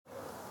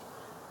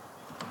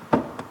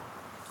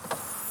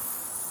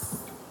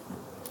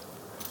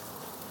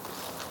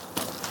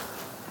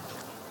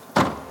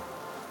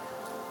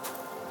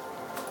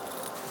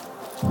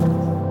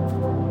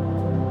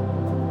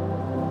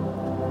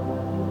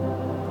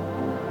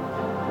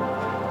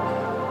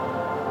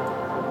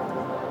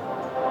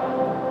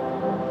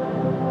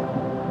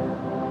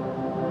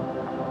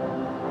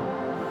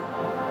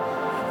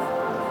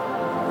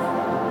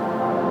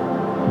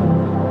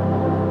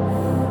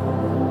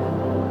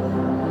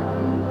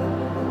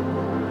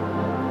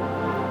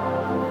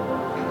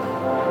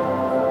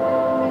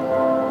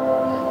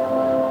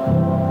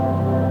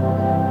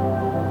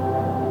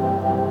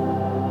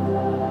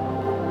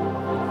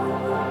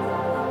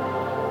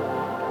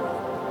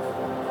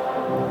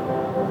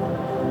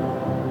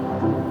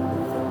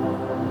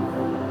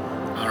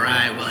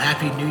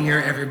Happy New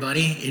Year,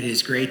 everybody. It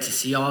is great to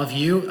see all of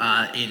you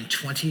in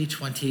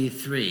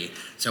 2023.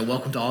 So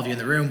welcome to all of you in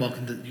the room.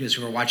 Welcome to you guys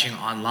who are watching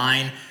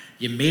online.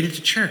 You made it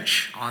to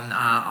church on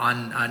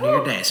New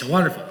Year's Day. So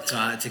wonderful.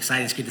 It's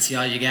exciting. It's good to see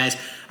all you guys.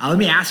 Let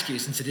me ask you,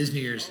 since it is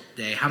New Year's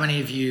Day, how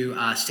many of you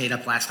stayed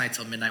up last night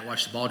till midnight,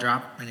 watched the ball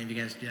drop? Any of you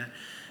guys do that?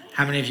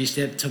 How many of you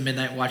stayed up till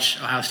midnight,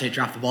 watched Ohio State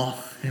drop the ball?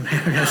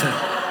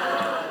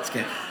 It's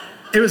good.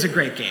 It was a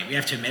great game. You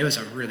have to admit, it was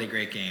a really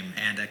great game,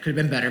 and it could have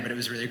been better, but it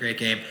was a really great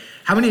game.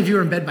 How many of you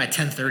were in bed by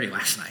 10:30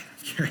 last night?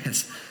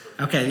 Curious.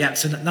 Okay, yeah,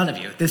 so none of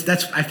you.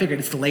 I figured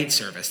it's the late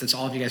service. That's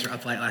all of you guys were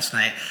up late last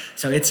night.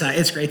 So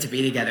it's great to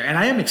be together. And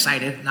I am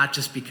excited, not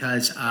just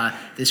because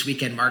this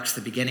weekend marks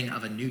the beginning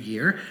of a new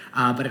year,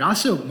 but it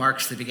also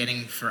marks the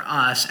beginning for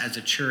us as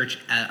a church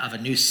of a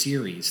new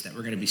series that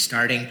we're going to be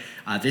starting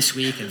this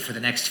week and for the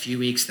next few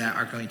weeks that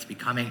are going to be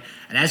coming.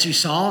 And as you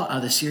saw,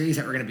 the series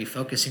that we're going to be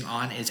focusing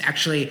on is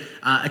actually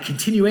a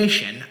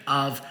continuation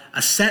of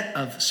a set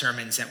of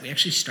sermons that we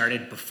actually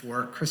started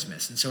before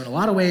Christmas. And so in a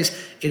lot of ways,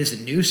 it is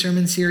a new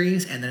sermon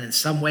series, and then in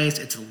some ways,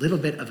 it's a little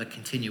bit of a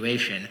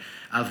continuation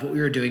of what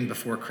we were doing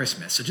before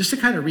Christmas. So just to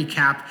kind of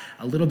recap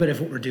a little bit of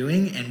what we're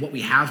doing and what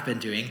we have been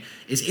doing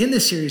is in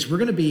this series, we're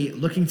going to be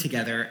looking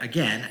together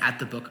again at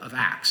the book of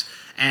Acts.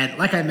 And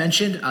like I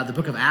mentioned, the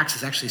book of Acts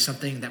is actually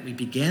something that we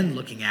began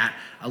looking at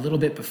a little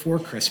bit before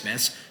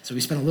Christmas. So we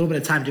spent a little bit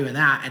of time doing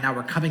that, and now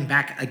we're coming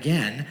back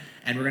again,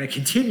 and we're going to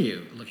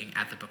continue looking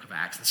at the book of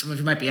Acts. And some of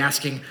you might be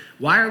asking,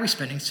 why are we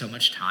spending so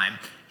much time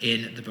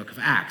in the book of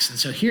Acts? And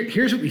so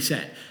here's what we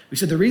said. We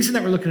said the reason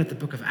that we're looking at the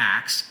book of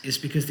Acts is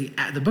because the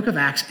book of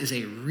Acts is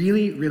a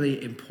really,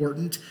 really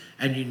important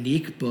and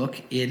unique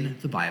book in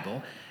the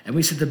Bible. And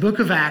we said the book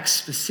of Acts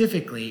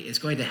specifically is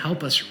going to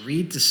help us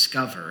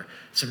rediscover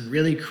some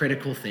really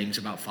critical things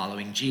about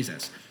following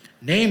Jesus.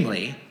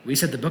 Namely, we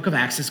said the book of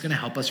Acts is going to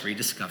help us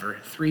rediscover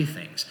three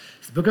things.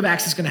 So the book of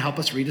Acts is going to help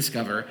us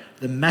rediscover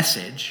the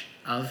message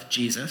of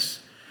Jesus.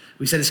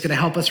 We said it's going to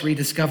help us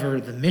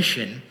rediscover the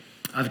mission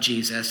of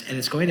Jesus, and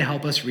it's going to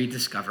help us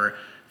rediscover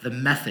the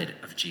method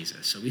of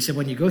Jesus. So we said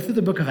when you go through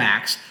the book of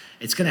Acts,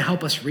 it's going to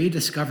help us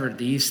rediscover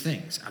these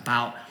things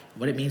about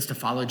what it means to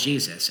follow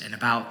Jesus and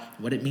about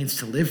what it means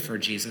to live for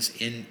Jesus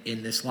in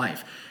this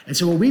life. And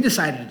so what we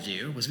decided to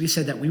do was we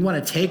said that we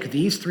want to take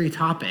these three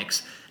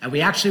topics and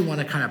we actually want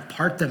to kind of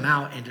part them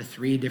out into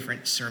three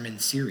different sermon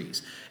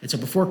series. And so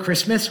before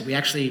Christmas, we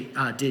actually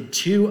did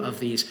two of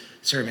these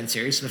sermon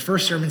series. So the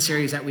first sermon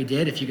series that we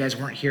did, if you guys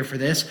weren't here for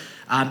this, it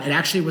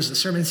actually was a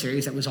sermon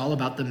series that was all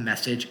about the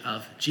message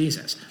of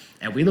Jesus.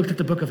 And we looked at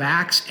the book of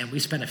Acts, and we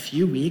spent a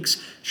few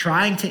weeks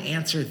trying to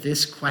answer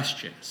this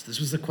question. So this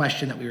was the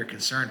question that we were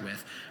concerned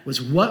with, was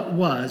what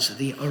was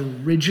the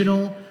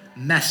original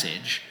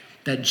message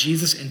that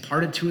Jesus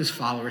imparted to his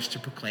followers to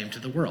proclaim to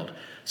the world?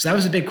 So that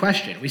was a big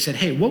question. We said,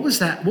 hey, what was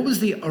that? What was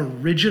the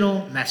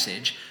original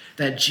message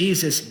that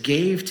Jesus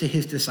gave to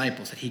his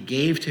disciples, that he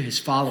gave to his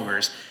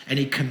followers, and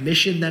he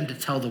commissioned them to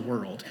tell the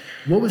world?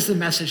 What was the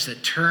message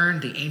that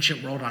turned the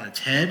ancient world on its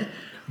head?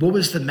 What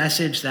was the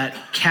message that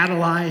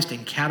catalyzed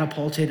and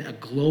catapulted a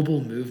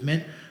global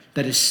movement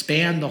that has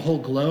spanned the whole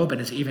globe and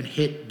has even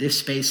hit this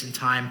space and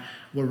time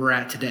where we're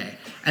at today?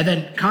 And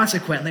then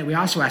consequently, we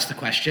also asked the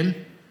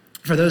question,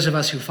 for those of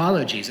us who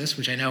follow Jesus,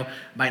 which I know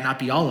might not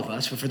be all of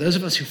us, but for those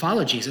of us who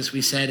follow Jesus,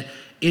 we said,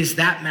 is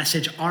that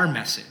message our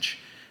message?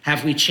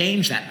 Have we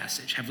changed that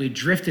message? Have we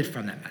drifted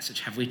from that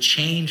message? Have we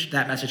changed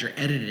that message or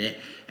edited it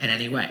in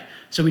any way?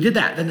 So we did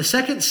that. Then the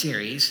second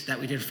series that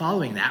we did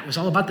following that was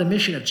all about the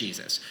mission of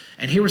Jesus.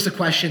 And here was the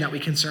question that we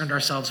concerned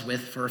ourselves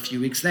with for a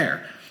few weeks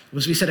there.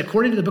 Was we said,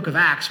 according to the book of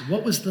Acts,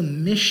 what was the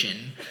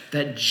mission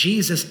that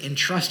Jesus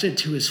entrusted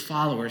to his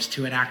followers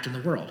to enact in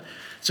the world?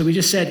 So we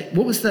just said,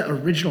 what was the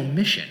original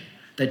mission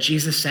that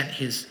Jesus sent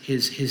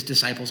his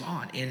disciples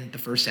on in the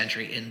first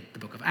century in the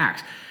book of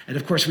Acts? And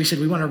of course, we said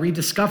we want to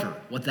rediscover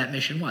what that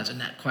mission was. And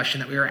that question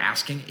that we were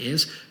asking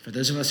is, for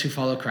those of us who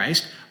follow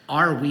Christ,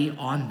 are we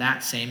on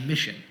that same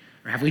mission?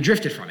 Or have we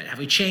drifted from it? Have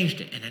we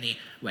changed it in any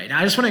way? Now,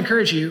 I just want to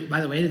encourage you,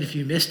 by the way, that if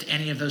you missed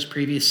any of those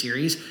previous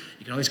series,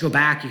 you can always go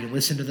back, you can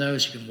listen to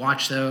those, you can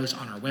watch those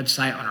on our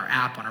website, on our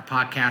app, on our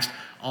podcast,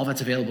 all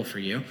that's available for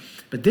you.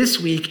 But this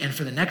week and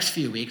for the next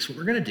few weeks, what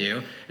we're going to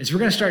do is we're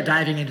going to start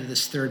diving into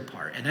this third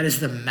part, and that is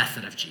the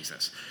method of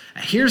Jesus.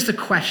 Now, here's the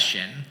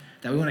question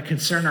that we want to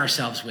concern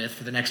ourselves with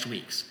for the next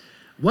weeks.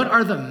 What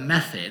are the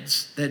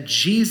methods that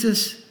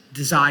Jesus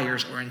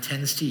desires or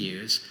intends to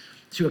use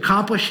to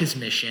accomplish his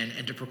mission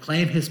and to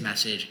proclaim his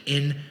message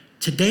in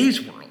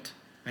today's world?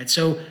 Right?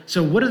 So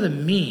what are the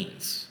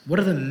means? What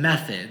are the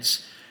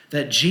methods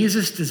that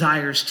Jesus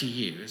desires to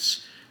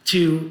use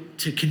to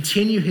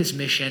continue his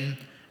mission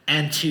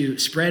and to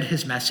spread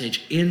his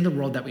message in the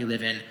world that we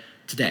live in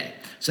today?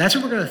 So that's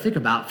what we're going to think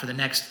about for the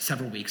next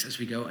several weeks as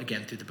we go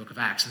again through the book of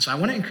Acts. And so I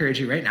want to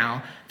encourage you right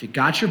now, if you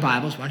got your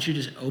Bibles, why don't you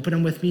just open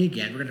them with me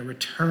again? We're going to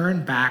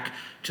return back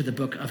to the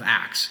book of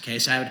Acts. Okay,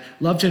 so I would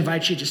love to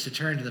invite you just to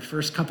turn to the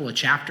first couple of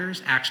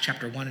chapters, Acts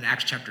chapter 1 and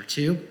Acts chapter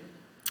 2.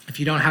 If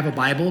you don't have a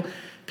Bible,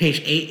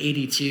 Page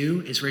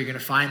 882 is where you're going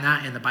to find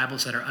that in the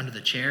Bibles that are under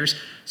the chairs.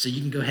 So you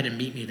can go ahead and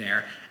meet me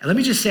there. And let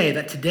me just say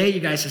that today,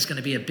 you guys, is going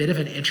to be a bit of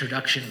an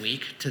introduction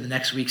week to the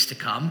next weeks to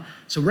come.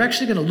 So we're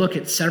actually going to look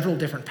at several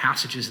different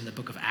passages in the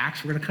book of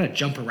Acts. We're going to kind of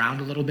jump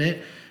around a little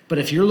bit. But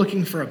if you're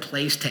looking for a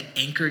place to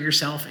anchor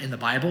yourself in the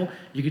Bible,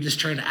 you can just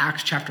turn to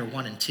Acts chapter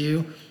 1 and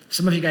 2.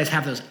 Some of you guys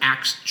have those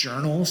Acts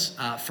journals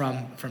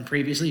from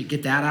previously. You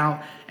get that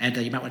out, and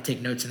you might want to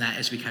take notes on that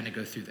as we kind of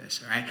go through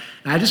this, all right?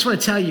 Now, I just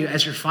want to tell you,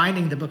 as you're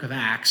finding the book of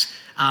Acts,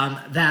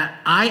 that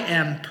I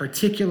am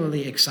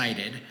particularly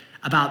excited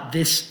about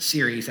this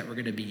series that we're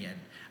going to be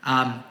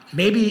in.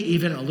 Maybe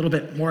even a little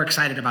bit more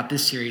excited about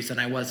this series than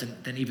I was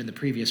than even the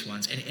previous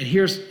ones, and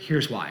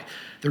here's why.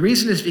 The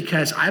reason is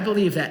because I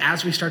believe that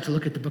as we start to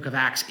look at the book of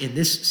Acts in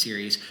this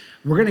series,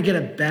 we're going to get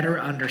a better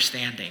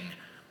understanding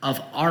of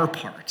our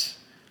part.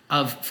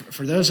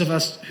 For those of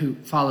us who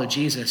follow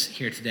Jesus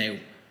here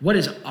today, what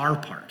is our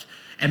part?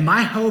 And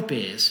my hope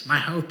is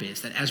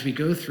that as we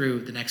go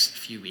through the next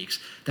few weeks,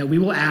 that we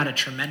will add a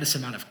tremendous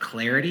amount of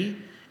clarity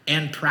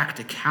and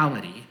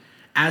practicality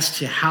as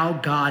to how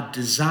God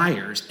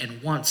desires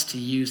and wants to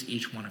use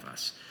each one of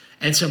us.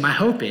 And so my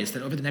hope is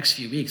that over the next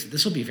few weeks, that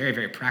this will be very,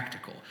 very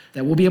practical,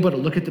 that we'll be able to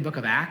look at the book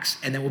of Acts,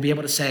 and then we'll be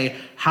able to say,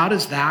 how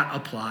does that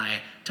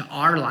apply to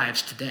our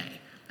lives today?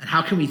 And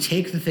how can we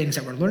take the things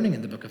that we're learning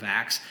in the book of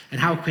Acts,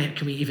 and how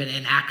can we even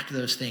enact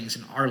those things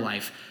in our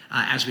life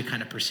as we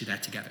kind of pursue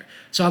that together?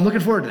 So I'm looking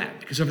forward to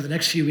that, because over the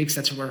next few weeks,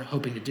 that's what we're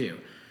hoping to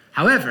do.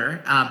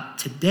 However,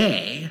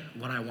 today,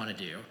 what I want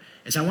to do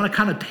is I want to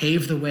kind of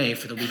pave the way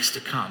for the weeks to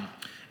come.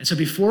 And so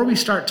before we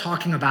start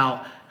talking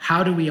about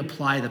how do we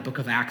apply the book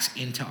of Acts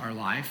into our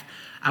life,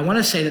 I want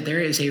to say that there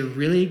is a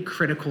really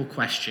critical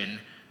question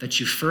that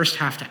you first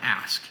have to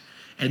ask.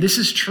 And this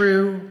is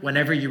true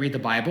whenever you read the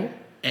Bible,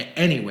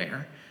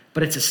 anywhere,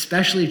 but it's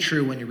especially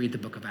true when you read the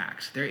book of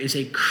Acts. There is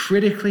a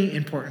critically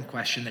important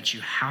question that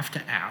you have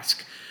to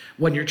ask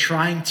when you're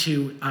trying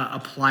to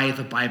apply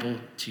the Bible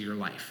to your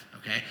life,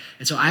 okay?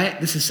 And so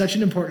this is such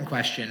an important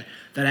question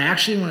that I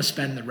actually want to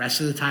spend the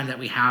rest of the time that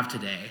we have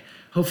today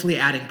hopefully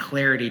adding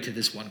clarity to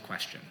this one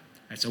question.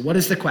 All right, so what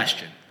is the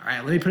question? All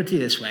right, let me put it to you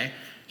this way.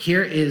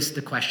 Here is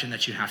the question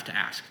that you have to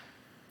ask.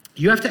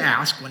 You have to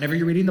ask, whenever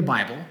you're reading the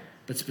Bible,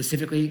 but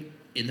specifically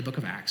in the book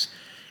of Acts,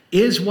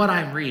 is what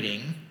I'm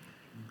reading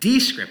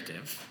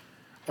descriptive,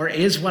 or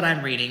is what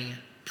I'm reading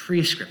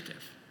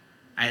prescriptive?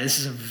 All right, this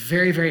is a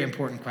very, very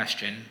important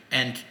question.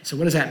 And so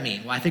what does that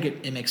mean? Well, I think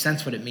it makes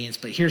sense what it means,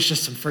 but here's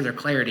just some further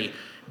clarity.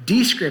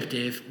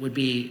 Descriptive would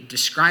be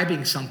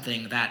describing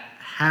something that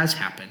has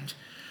happened.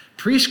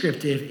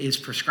 Prescriptive is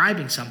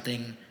prescribing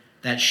something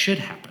that should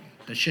happen.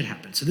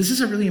 So this is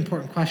a really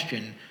important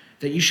question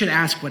that you should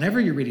ask whenever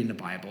you're reading the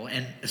Bible,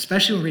 and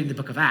especially when reading the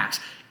book of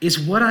Acts. Is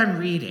what I'm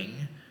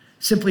reading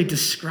simply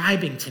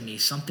describing to me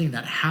something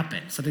that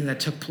happened, something that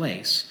took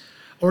place?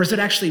 Or is it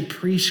actually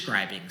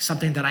prescribing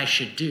something that I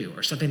should do,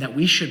 or something that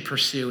we should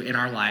pursue in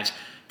our lives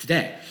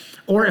today?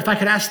 Or if I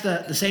could ask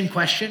the same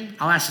question,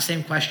 I'll ask the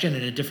same question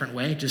in a different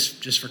way,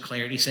 just for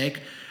clarity's sake.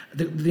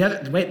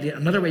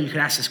 Another way you could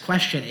ask this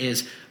question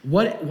is,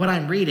 what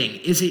I'm reading,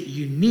 is it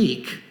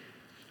unique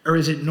or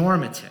is it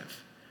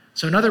normative?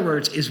 So in other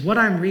words, is what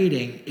I'm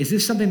reading, is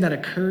this something that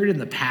occurred in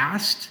the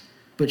past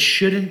but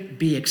shouldn't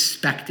be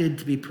expected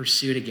to be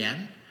pursued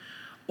again?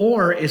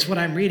 Or is what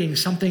I'm reading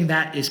something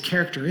that is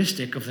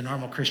characteristic of the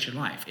normal Christian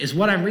life? Is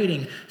what I'm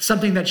reading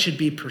something that should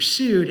be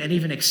pursued and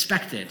even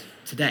expected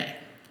today?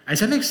 Does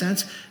that make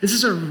sense? This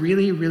is a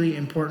really, really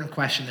important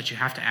question that you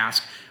have to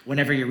ask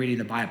whenever you're reading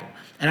the Bible.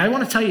 And I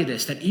want to tell you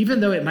this, that even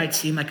though it might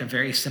seem like a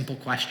very simple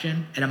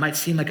question, and it might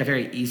seem like a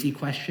very easy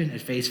question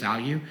at face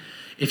value,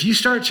 if you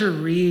start to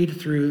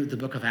read through the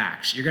book of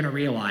Acts, you're going to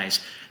realize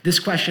this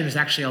question is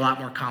actually a lot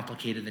more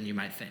complicated than you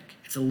might think.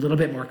 It's a little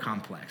bit more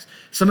complex.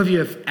 Some of you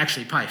have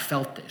actually probably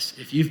felt this.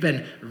 If you've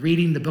been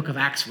reading the book of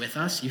Acts with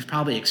us, you've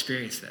probably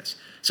experienced this.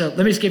 So let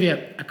me just give you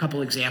a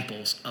couple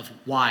examples of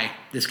why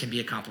this can be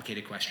a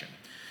complicated question.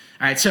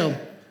 All right, so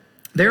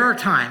there are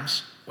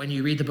times when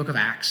you read the book of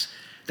Acts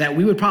that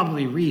we would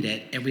probably read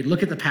it and we'd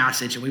look at the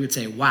passage and we would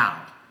say,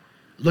 wow,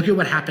 look at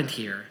what happened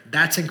here.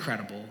 That's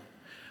incredible.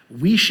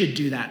 We should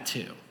do that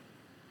too.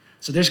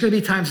 So there's going to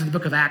be times in the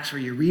book of Acts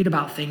where you read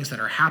about things that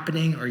are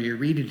happening, or you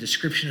read a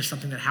description of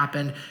something that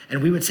happened,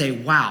 and we would say,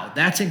 wow,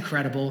 that's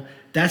incredible.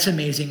 That's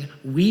amazing.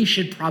 We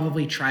should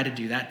probably try to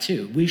do that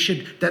too.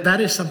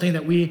 That is something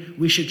that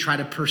we should try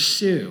to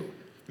pursue.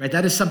 Right?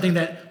 That is something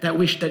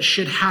that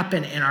should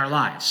happen in our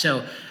lives.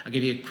 So I'll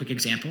give you a quick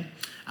example.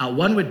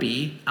 One would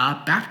be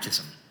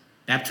baptism.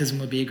 Baptism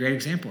would be a great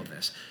example of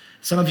this.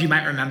 Some of you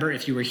might remember,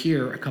 if you were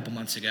here a couple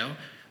months ago,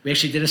 we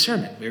actually did a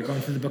sermon. We were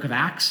going through the book of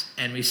Acts,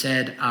 and we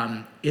said,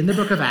 in the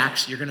book of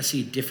Acts, you're going to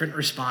see different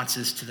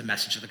responses to the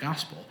message of the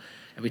gospel.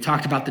 And we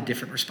talked about the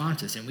different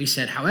responses. And we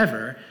said,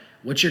 however,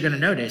 what you're going to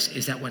notice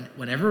is that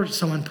whenever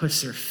someone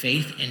puts their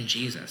faith in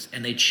Jesus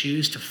and they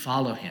choose to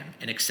follow him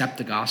and accept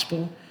the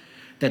gospel,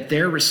 that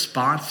their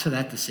response to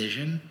that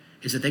decision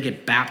is that they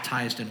get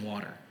baptized in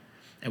water.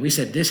 And we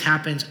said this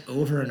happens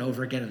over and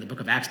over again in the book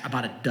of Acts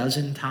about a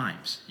dozen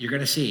times. You're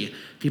going to see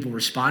people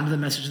respond to the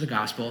message of the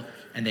gospel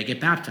and they get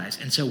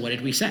baptized. And so what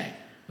did we say?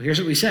 Well, here's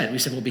what we said. We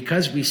said, well,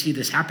 because we see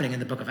this happening in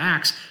the book of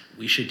Acts,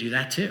 we should do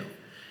that too.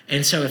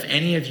 And so if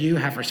any of you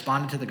have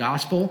responded to the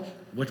gospel,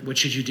 what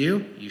should you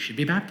do? You should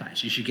be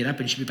baptized. You should get up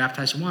and you should be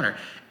baptized in water.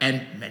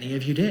 And many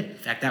of you did. In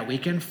fact, that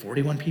weekend,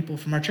 41 people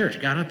from our church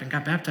got up and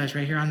got baptized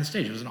right here on the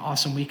stage. It was an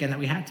awesome weekend that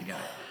we had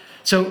together.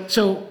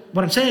 So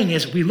what I'm saying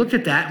is we looked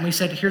at that and we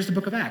said, here's the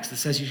book of Acts that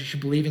says you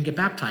should believe and get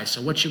baptized.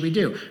 So what should we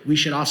do? We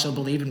should also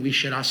believe and we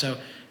should also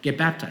get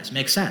baptized.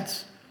 Makes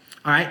sense.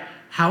 All right.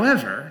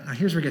 However, now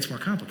here's where it gets more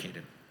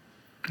complicated.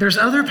 There's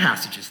other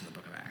passages in the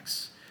book of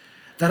Acts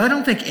that I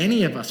don't think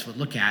any of us would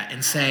look at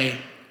and say,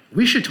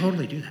 we should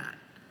totally do that.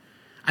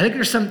 I think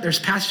there's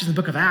passages in the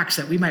book of Acts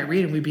that we might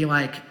read and we'd be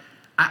like,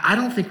 I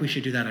don't think we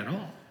should do that at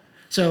all.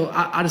 So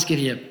I'll just give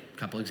you a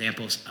couple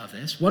examples of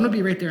this. One would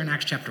be right there in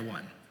Acts chapter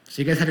 1.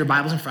 So you guys have your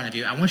Bibles in front of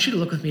you. I want you to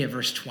look with me at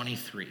verse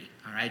 23.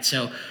 All right,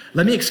 so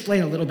let me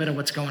explain a little bit of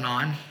what's going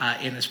on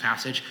in this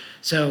passage.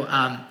 So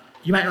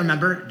you might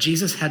remember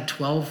Jesus had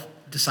 12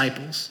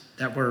 disciples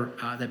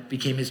that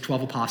became his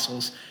 12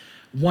 apostles.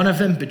 One of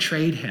them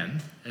betrayed him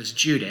as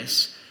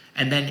Judas,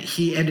 and then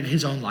he ended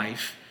his own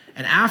life.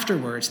 And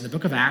afterwards, in the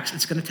book of Acts,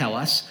 it's going to tell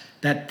us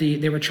that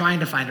they were trying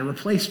to find a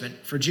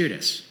replacement for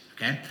Judas.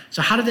 Okay,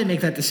 so how did they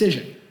make that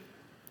decision?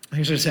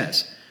 Here's what it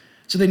says.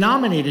 So they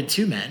nominated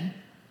two men,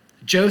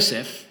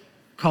 Joseph,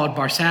 called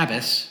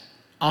Barsabbas,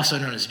 also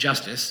known as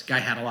Justus, guy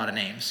had a lot of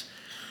names,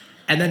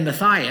 and then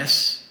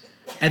Matthias,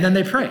 and then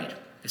they prayed.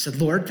 They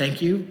said, Lord,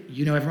 thank you.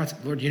 You know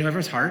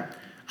everyone's heart.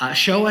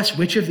 Show us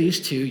which of these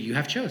two you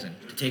have chosen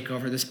to take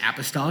over this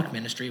apostolic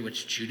ministry,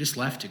 which Judas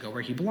left to go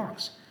where he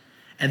belongs.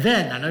 And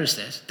then, now notice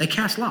this, they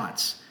cast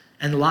lots,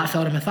 and the lot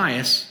fell to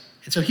Matthias,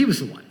 and so he was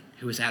the one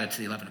who was added to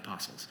the 11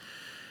 apostles.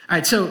 All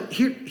right, so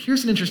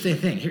here's an interesting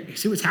thing.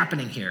 See what's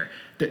happening here.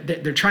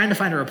 They're trying to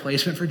find a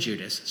replacement for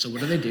Judas. So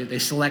what do? They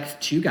select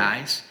two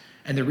guys,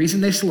 and the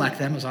reason they select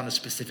them is on a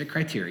specific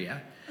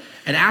criteria.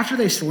 And after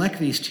they select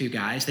these two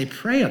guys, they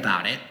pray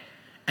about it,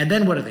 and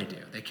then what do?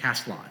 They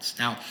cast lots.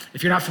 Now,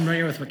 if you're not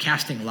familiar with what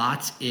casting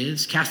lots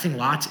is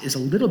a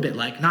little bit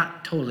like,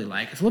 not totally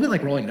like, it's a little bit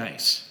like rolling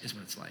dice is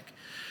what it's like.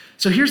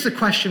 So here's the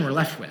question we're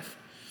left with.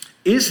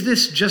 Is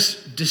this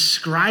just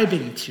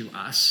describing to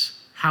us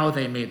how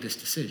they made this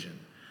decision?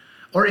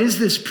 Or is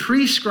this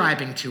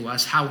prescribing to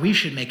us how we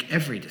should make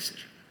every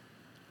decision?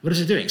 What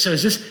is it doing? So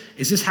is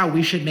this how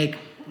we should make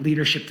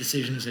leadership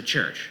decisions at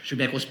church? Should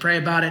we be like, let's pray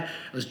about it,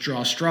 let's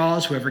draw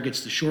straws, whoever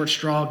gets the short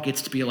straw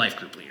gets to be a life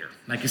group leader.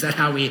 Like, is that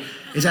how we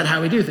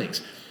do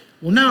things?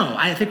 Well, no,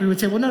 I think we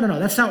would say, well, no,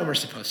 that's not what we're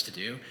supposed to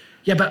do.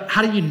 Yeah, but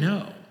how do you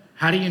know?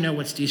 How do you know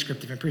what's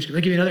descriptive and prescriptive?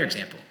 I'll give you another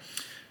example.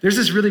 There's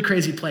this really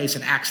crazy place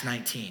in Acts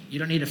 19. You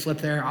don't need to flip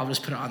there, I'll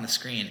just put it on the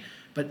screen.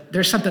 But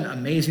there's something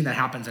amazing that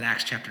happens in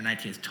Acts chapter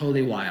 19. It's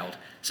totally wild.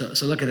 So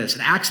look at this.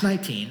 In Acts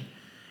 19,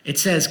 it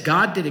says,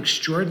 God did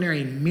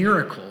extraordinary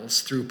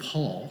miracles through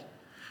Paul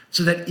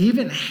so that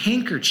even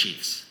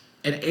handkerchiefs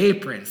and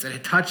aprons that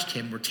had touched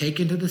him were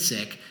taken to the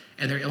sick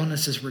and their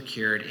illnesses were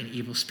cured and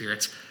evil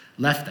spirits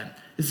left them.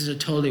 This is a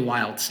totally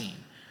wild scene.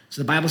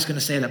 So the Bible's going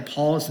to say that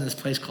Paul is in this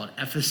place called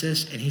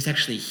Ephesus and he's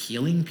actually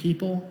healing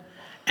people.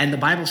 And the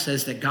Bible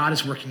says that God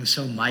is working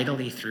so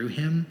mightily through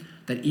him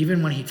that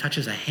even when he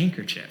touches a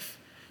handkerchief,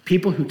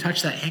 people who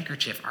touch that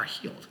handkerchief are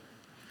healed.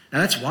 Now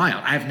that's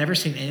wild. I've never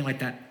seen anything like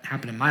that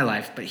happen in my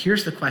life, but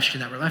here's the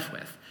question that we're left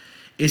with.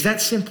 Is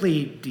that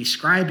simply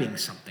describing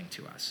something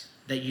to us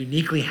that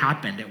uniquely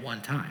happened at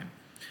one time?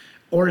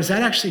 Or is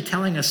that actually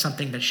telling us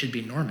something that should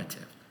be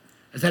normative?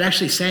 Is that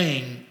actually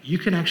saying you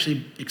can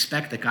actually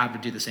expect that God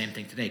would do the same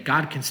thing today?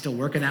 God can still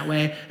work in that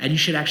way, and you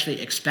should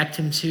actually expect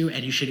him to,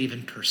 and you should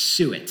even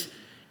pursue it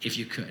if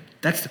you could.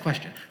 That's the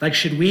question. Like,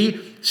 should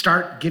we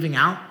start giving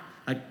out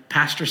like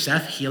Pastor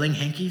Seth healing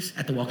hankies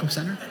at the Welcome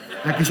Center?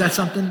 Like, is that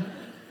something?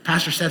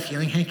 Pastor Seth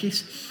healing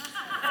hankies?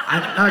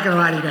 I'm not gonna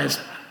lie to you guys.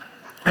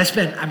 I'm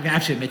gonna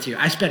have to admit to you,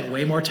 I spent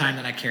way more time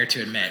than I care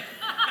to admit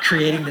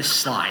creating this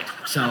slide.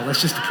 So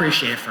let's just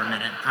appreciate it for a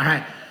minute, all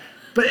right?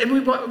 But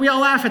we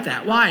all laugh at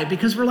that. Why?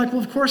 Because we're like,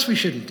 well, of course we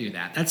shouldn't do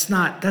that. That's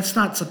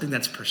not something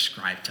that's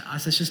prescribed to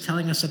us. It's just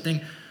telling us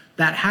something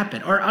that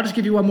happened. Or I'll just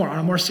give you one more on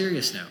a more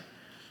serious note.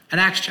 In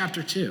Acts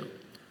chapter 2,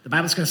 the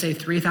Bible's going to say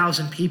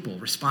 3,000 people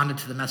responded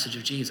to the message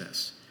of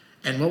Jesus.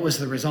 And what was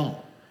the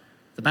result?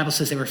 The Bible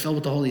says they were filled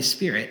with the Holy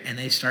Spirit and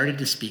they started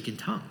to speak in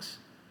tongues.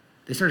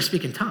 They started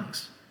speaking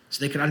tongues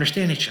so they could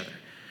understand each other.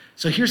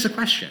 So here's the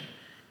question.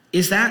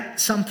 Is that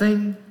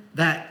something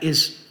that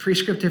is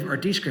prescriptive or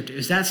descriptive?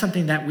 Is that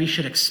something that we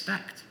should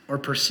expect or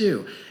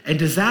pursue? And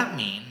does that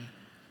mean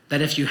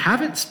that if you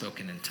haven't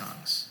spoken in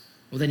tongues,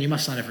 well, then you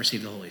must not have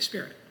received the Holy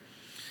Spirit?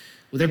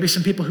 Well, there'd be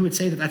some people who would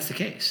say that that's the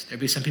case.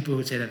 There'd be some people who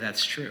would say that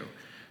that's true.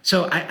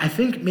 So I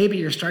think maybe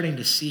you're starting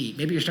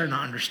to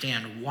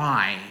understand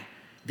why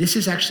this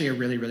is actually a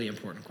really, really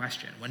important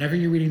question. Whenever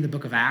you're reading the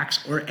book of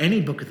Acts or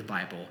any book of the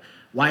Bible,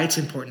 why it's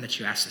important that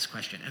you ask this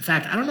question. In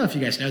fact, I don't know if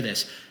you guys know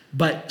this,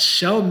 but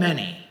so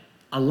many,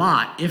 a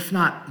lot, if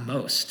not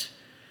most,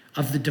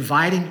 of the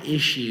dividing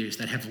issues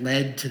that have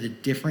led to the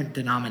different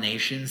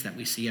denominations that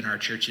we see in our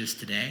churches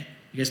today.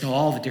 You guys know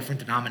all the different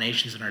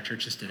denominations in our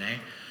churches today.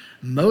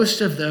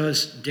 Most of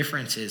those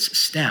differences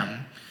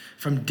stem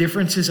from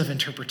differences of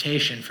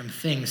interpretation from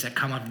things that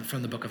come up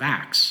from the book of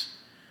Acts.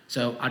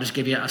 So I'll just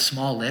give you a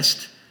small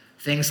list.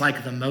 Things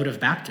like the mode of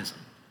baptism.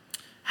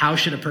 How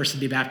should a person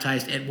be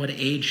baptized? At what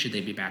age should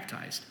they be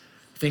baptized?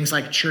 Things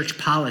like church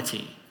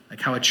polity,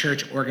 like how a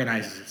church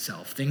organizes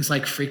itself. Things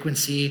like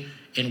frequency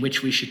in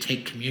which we should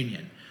take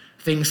communion.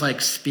 Things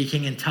like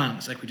speaking in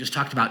tongues, like we just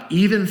talked about.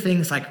 Even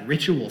things like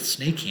ritual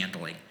snake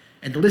handling.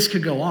 And the list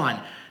could go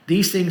on.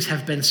 These things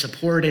have been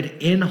supported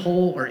in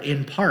whole or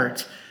in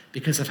part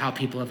because of how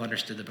people have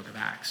understood the book of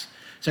Acts.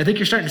 So I think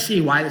you're starting to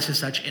see why this is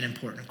such an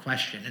important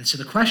question. And so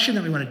the question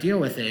that we want to deal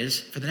with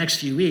is, for the next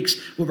few weeks,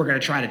 what we're going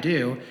to try to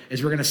do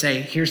is we're going to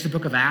say, here's the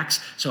book of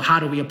Acts, so how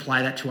do we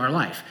apply that to our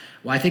life?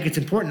 Well, I think it's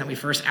important that we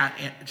first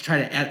try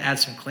to add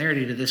some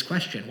clarity to this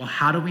question. Well,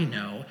 how do we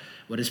know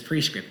what is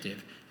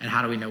prescriptive and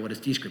how do we know what is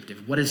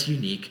descriptive? What is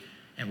unique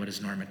and what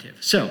is normative?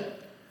 So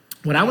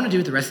what I want to do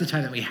with the rest of the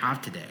time that we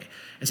have today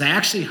is I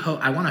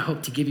want to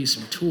hope to give you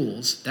some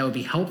tools that would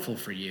be helpful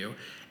for you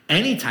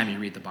anytime you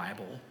read the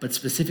Bible, but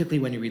specifically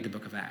when you read the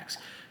book of Acts.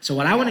 So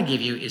what I want to give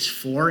you is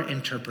 4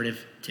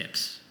 interpretive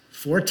tips.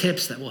 4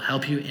 tips that will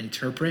help you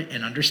interpret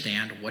and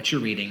understand what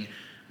you're reading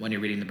when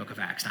you're reading the book of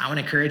Acts. Now, I want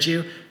to encourage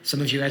you,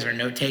 some of you guys are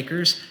note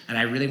takers, and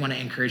I really want to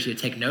encourage you to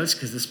take notes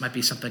because this might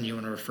be something you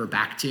want to refer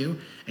back to.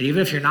 And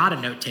even if you're not a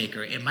note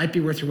taker, it might be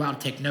worth your while to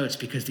take notes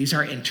because these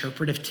are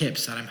interpretive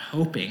tips that I'm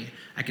hoping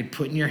I could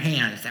put in your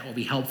hands that will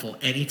be helpful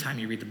anytime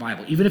you read the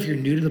Bible. Even if you're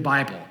new to the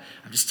Bible,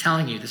 I'm just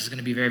telling you this is going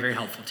to be very, very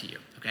helpful to you.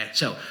 Okay,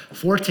 so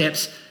 4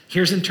 tips.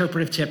 Here's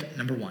interpretive tip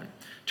number 1.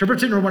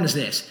 Interpretive tip number 1 is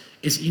this,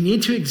 is you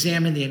need to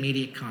examine the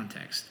immediate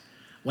context.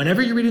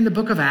 Whenever you're reading the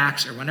book of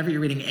Acts or whenever you're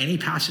reading any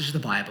passage of the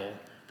Bible,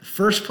 the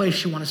first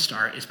place you want to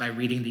start is by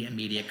reading the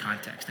immediate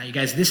context. Now, you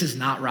guys, this is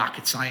not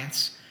rocket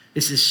science.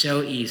 This is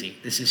so easy.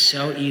 This is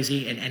so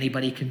easy and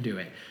anybody can do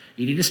it.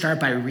 You need to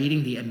start by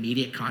reading the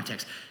immediate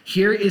context.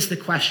 Here is the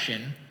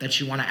question that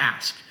you want to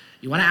ask.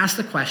 You want to ask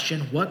the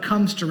question, what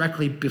comes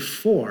directly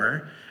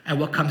before and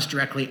what comes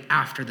directly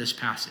after this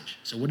passage?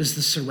 So what is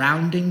the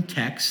surrounding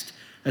text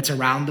that's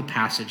around the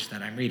passage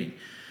that I'm reading?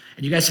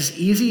 And you guys, as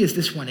easy as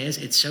this one is,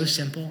 it's so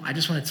simple. I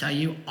just want to tell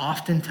you,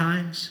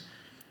 oftentimes,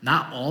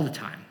 not all the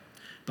time,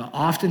 but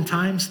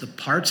oftentimes the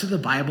parts of the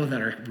Bible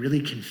that are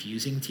really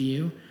confusing to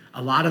you,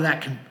 a lot of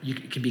that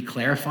can be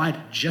clarified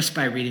just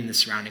by reading the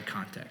surrounding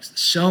context.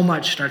 So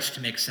much starts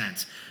to make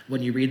sense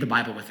when you read the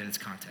Bible within its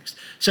context.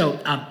 So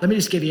let me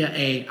just give you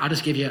I'll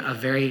just give you a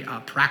very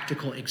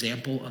practical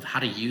example of how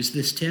to use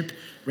this tip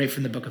right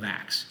from the book of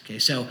Acts. Okay,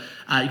 so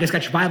you guys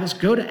got your Bibles?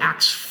 Go to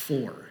Acts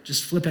 4.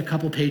 Just flip a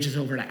couple pages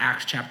over to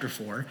Acts chapter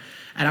 4.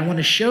 And I want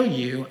to show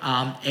you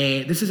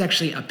this is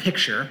actually a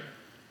picture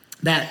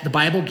that the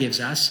Bible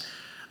gives us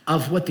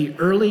of what the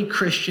early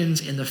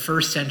Christians in the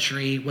first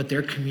century, what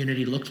their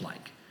community looked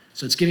like.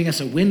 So it's giving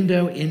us a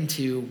window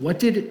into what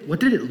did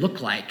it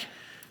look like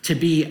to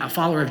be a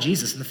follower of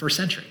Jesus in the first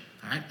century.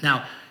 All right.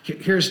 Now,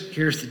 here's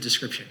the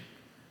description.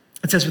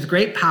 It says, with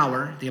great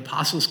power, the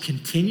apostles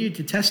continued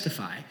to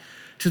testify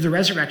to the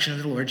resurrection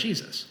of the Lord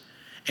Jesus.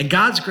 And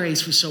God's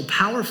grace was so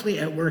powerfully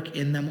at work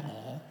in them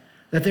all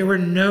that there were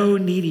no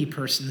needy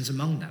persons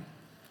among them.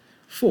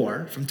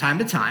 For from time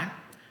to time,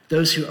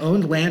 those who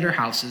owned land or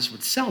houses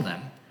would sell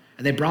them,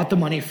 and they brought the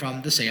money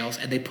from the sales,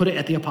 and they put it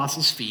at the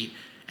apostles' feet,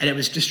 and it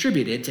was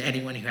distributed to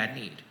anyone who had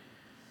need.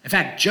 In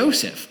fact,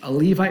 Joseph, a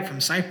Levite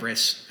from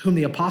Cyprus, whom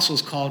the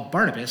apostles called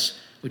Barnabas,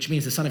 which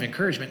means the son of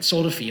encouragement,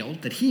 sold a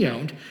field that he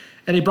owned,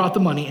 and he brought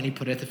the money and he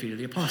put it at the feet of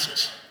the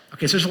apostles.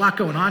 Okay, so there's a lot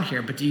going on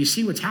here, but do you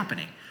see what's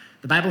happening?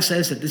 The Bible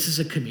says that this is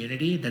a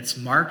community that's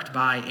marked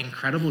by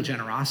incredible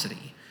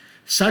generosity,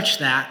 such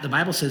that the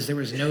Bible says there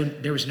was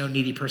no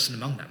needy person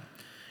among them.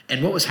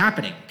 And what was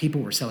happening?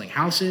 People were selling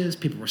houses,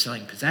 people were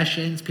selling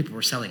possessions, people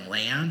were selling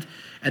land,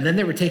 and then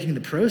they were taking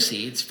the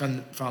proceeds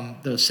from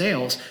those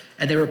sales,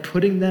 and they were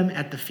putting them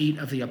at the feet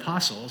of the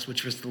apostles,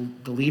 which was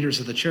the leaders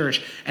of the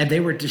church, and they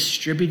were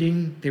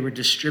distributing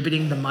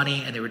the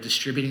money, and they were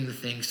distributing the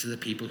things to the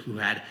people who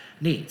had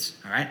needs.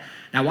 All right?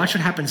 Now watch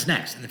what happens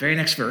next. In the very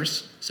next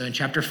verse, so in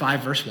chapter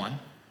 5, verse 1,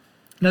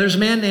 now there's a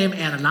man named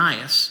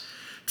Ananias,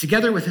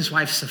 together with his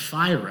wife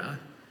Sapphira,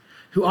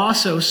 who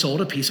also sold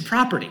a piece of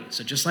property.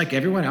 So just like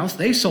everyone else,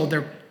 they sold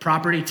their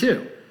property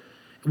too.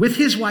 With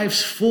his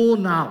wife's full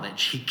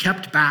knowledge, he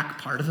kept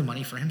back part of the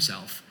money for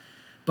himself,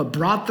 but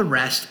brought the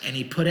rest and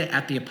he put it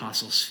at the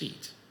apostles'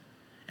 feet.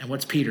 And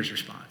what's Peter's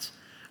response?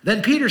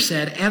 Then Peter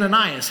said,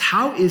 Ananias,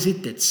 how is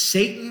it that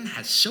Satan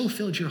has so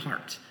filled your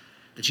heart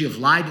that you have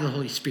lied to the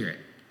Holy Spirit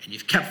and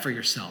you've kept for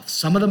yourself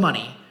some of the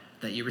money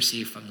that you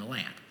received from the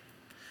land?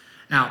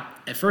 Now,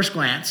 at first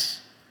glance,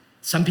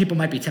 some people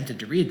might be tempted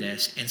to read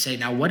this and say,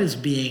 now what is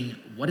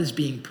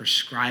being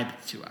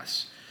prescribed to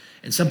us?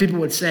 And some people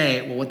would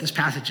say, well, what this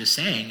passage is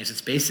saying is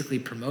it's basically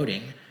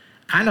promoting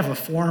kind of a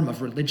form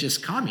of religious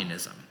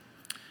communism,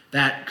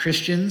 that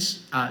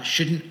Christians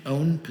shouldn't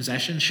own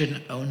possessions,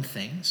 shouldn't own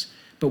things,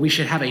 but we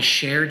should have a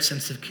shared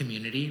sense of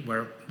community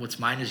where what's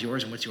mine is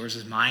yours and what's yours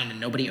is mine, and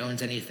nobody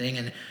owns anything.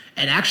 And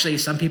actually,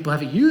 some people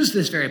have used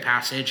this very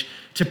passage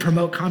to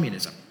promote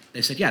communism.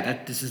 They said,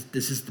 yeah, this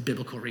is the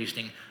biblical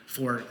reasoning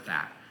for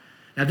that.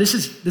 Now, this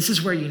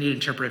is where you need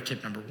interpretive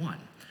tip number one.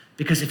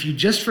 Because if you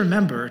just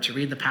remember to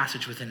read the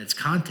passage within its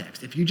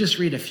context, if you just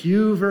read a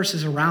few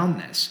verses around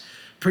this,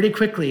 pretty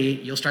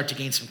quickly you'll start to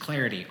gain some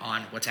clarity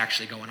on what's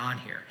actually going on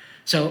here.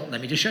 So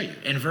let me just show you.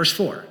 In verse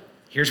 4,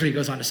 here's what he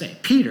goes on to say.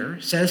 Peter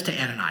says to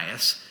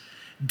Ananias,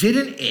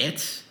 "Didn't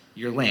it,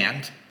 your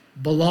land,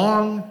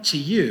 belong to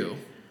you?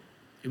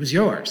 It was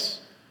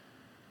yours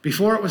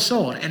before it was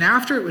sold. And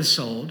after it was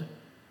sold,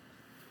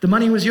 the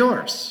money was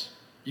yours.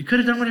 You could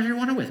have done whatever you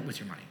wanted with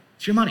your money.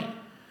 It's your money."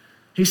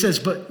 He says,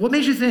 "But what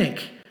made you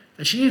think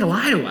that you need to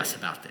lie to us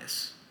about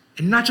this?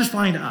 And not just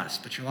lying to us,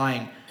 but you're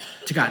lying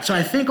to God." So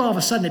I think all of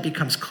a sudden it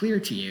becomes clear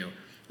to you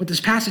what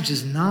this passage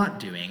is not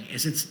doing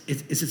is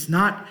it's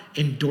not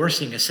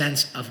endorsing a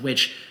sense of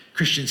which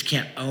Christians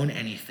can't own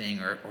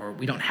anything or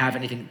we don't have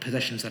anything,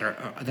 possessions that are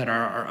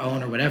our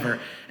own or whatever.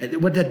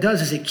 What that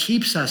does is it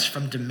keeps us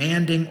from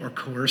demanding or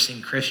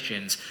coercing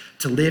Christians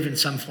to live in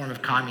some form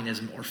of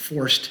communism or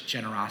forced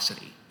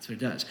generosity. That's what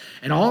it does.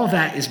 And all of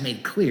that is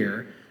made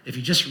clear if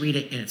you just read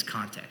it in its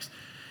context.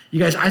 You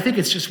guys, I think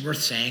it's just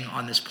worth saying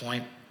on this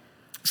point,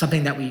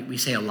 something that we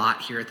say a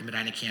lot here at the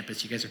Medina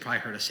campus. You guys have probably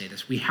heard us say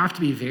this. We have to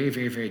be very,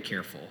 very, very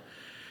careful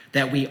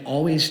that we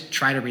always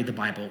try to read the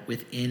Bible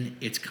within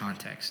its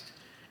context.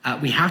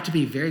 We have to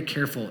be very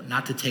careful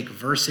not to take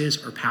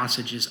verses or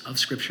passages of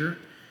Scripture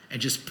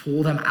and just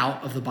pull them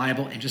out of the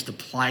Bible and just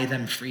apply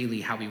them freely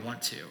how we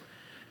want to.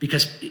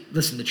 Because,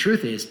 listen, the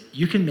truth is,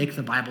 you can make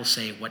the Bible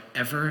say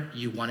whatever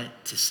you want it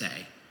to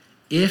say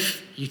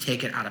if you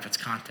take it out of its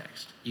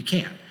context. You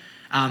can.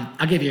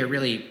 I'll give you a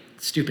really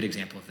stupid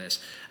example of this.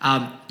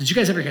 Did you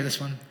guys ever hear this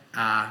one?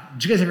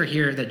 Did you guys ever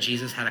hear that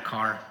Jesus had a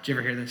car? Did you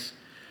ever hear this?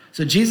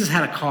 So Jesus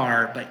had a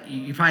car, but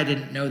you probably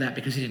didn't know that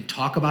because he didn't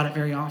talk about it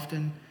very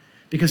often.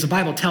 Because the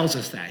Bible tells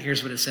us that.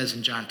 Here's what it says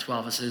in John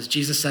 12. It says,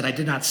 Jesus said, "I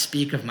did not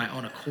speak of my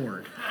own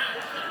accord."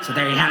 So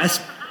there you have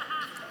it.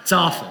 It's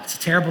awful. It's a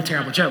terrible,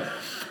 terrible joke.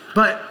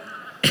 But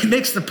it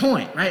makes the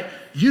point, right?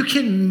 You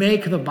can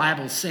make the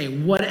Bible say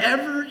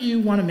whatever you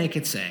want to make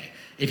it say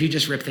if you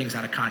just rip things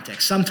out of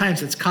context.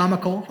 Sometimes it's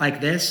comical,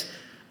 like this.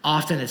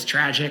 Often it's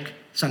tragic.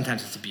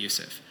 Sometimes it's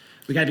abusive.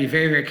 We got to be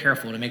very, very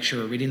careful to make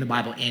sure we're reading the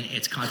Bible in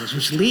its context,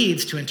 which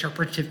leads to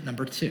interpretive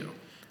number 2.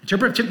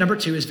 Interpretive number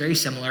 2 is very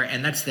similar,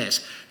 and that's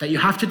this, that you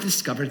have to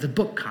discover the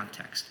book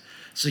context.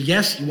 So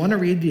yes, you want to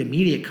read the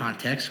immediate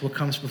context, what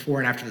comes before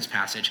and after this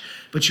passage,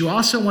 but you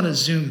also want to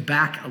zoom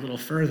back a little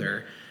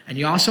further, and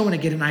you also want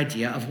to get an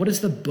idea of what is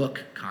the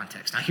book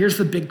context. Now here's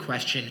the big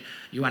question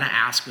you want to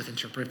ask with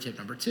interpretive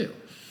number 2.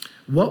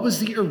 What was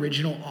the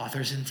original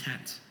author's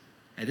intent?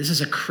 And this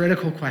is a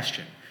critical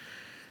question.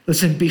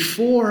 Listen,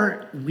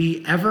 before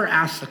we ever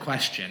ask the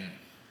question,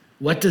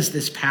 what does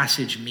this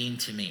passage mean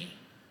to me?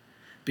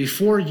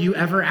 Before you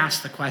ever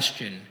ask the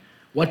question,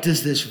 what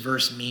does this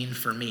verse mean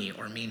for me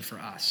or mean for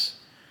us?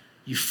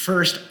 You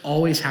first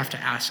always have to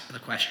ask the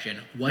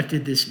question, what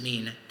did this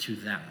mean to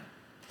them?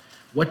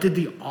 What did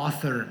the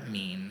author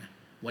mean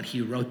when he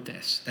wrote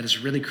this? That is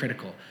really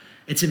critical.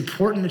 It's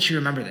important that you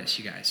remember this,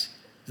 you guys.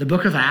 The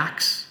book of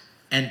Acts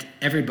and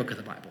every book of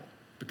the Bible,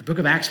 but the book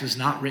of Acts was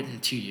not written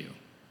to you.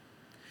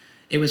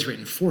 It was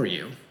written for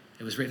you.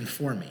 It was written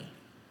for me,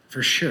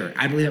 for sure.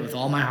 I believe that with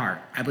all my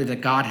heart. I believe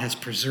that God has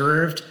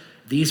preserved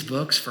these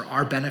books for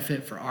our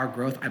benefit, for our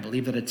growth. I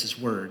believe that it's his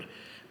word,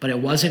 but it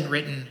wasn't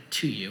written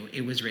to you.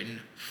 It was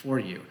written for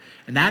you.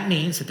 And that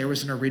means that there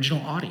was an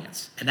original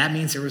audience, and that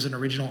means there was an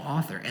original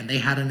author, and they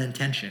had an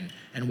intention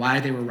and why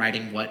they were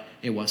writing what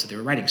it was that they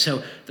were writing.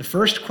 So the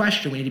first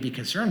question we need to be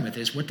concerned with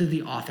is, what did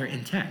the author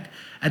intend?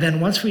 And then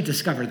once we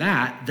discover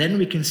that, then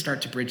we can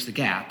start to bridge the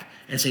gap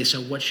and say,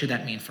 so what should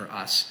that mean for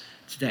us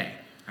today?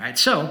 All right,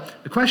 so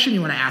the question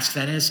you want to ask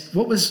then is,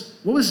 what was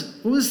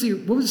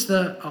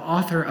the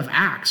author of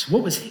Acts?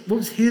 What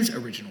was his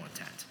original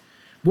intent?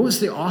 What was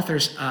the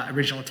author's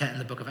original intent in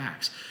the book of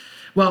Acts?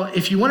 Well,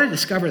 if you want to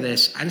discover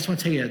this, I just want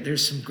to tell you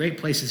there's some great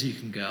places you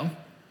can go.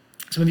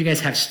 Some of you guys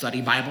have study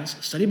Bibles.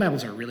 Study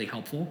Bibles are really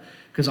helpful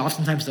because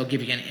oftentimes they'll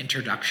give you an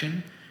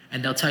introduction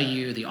and they'll tell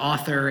you the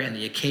author and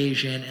the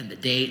occasion and the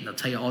date, and they'll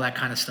tell you all that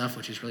kind of stuff,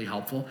 which is really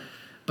helpful.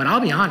 But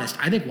I'll be honest,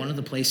 I think one of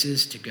the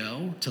places to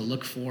go to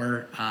look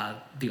for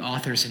the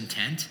author's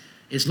intent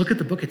is look at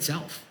the book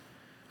itself.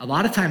 A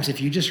lot of times,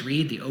 if you just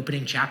read the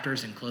opening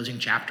chapters and closing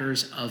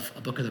chapters of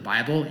a book of the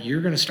Bible,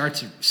 you're going to start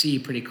to see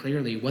pretty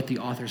clearly what the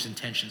author's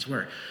intentions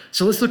were.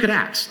 So let's look at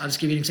Acts. I'll just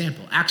give you an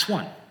example. Acts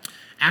 1.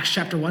 Acts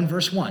chapter 1,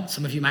 verse 1.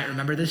 Some of you might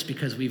remember this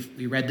because we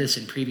read this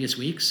in previous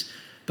weeks,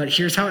 but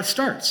here's how it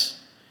starts.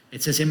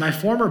 It says, "In my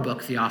former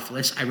book,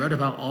 Theophilus, I wrote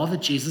about all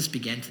that Jesus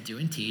began to do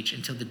and teach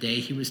until the day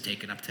he was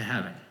taken up to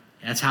heaven."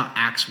 That's how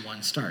Acts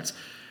 1 starts.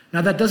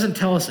 Now, that doesn't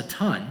tell us a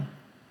ton,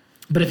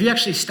 but if you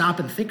actually stop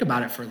and think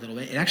about it for a little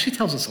bit, it actually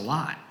tells us a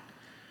lot.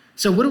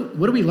 So what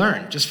do we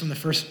learn just from the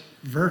first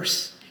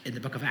verse in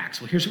the book of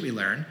Acts? Well, here's what we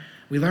learn.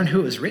 We learn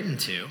who it was written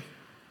to,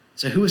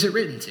 So who was it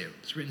written to?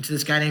 It's written to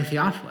this guy named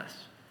Theophilus.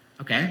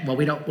 Okay, well,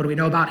 what do we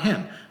know about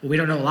him? Well, we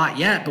don't know a lot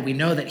yet, but we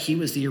know that he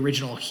was the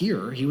original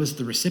hearer. He was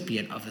the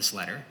recipient of this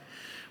letter.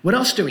 What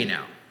else do we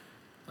know?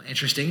 Well,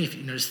 interesting, if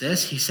you notice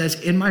this, he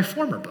says, in my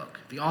former book.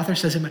 The author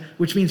says,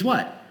 which means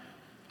what?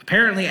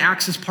 Apparently,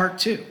 Acts is part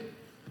 2.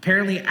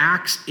 Apparently,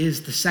 Acts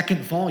is the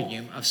second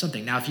volume of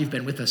something. Now, if you've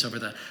been with us over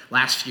the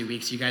last few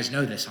weeks, you guys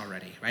know this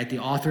already, right? The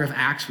author of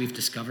Acts, we've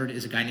discovered,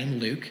 is a guy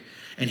named Luke.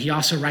 And he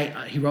also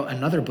wrote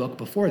another book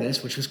before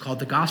this, which was called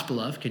the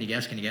Gospel of, can you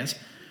guess?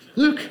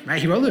 Luke, right?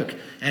 He wrote Luke.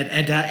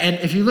 And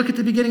if you look at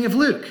the beginning of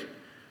Luke,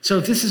 so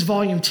if this is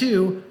volume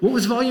 2, what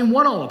was volume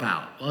 1 all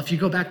about? Well, if you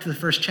go back to the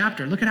first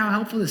chapter, look at how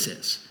helpful this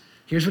is.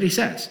 Here's what he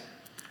says.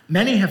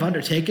 Many have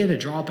undertaken to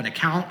draw up an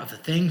account of the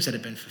things that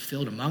have been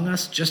fulfilled among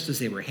us, just as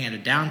they were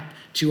handed down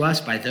to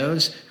us by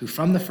those who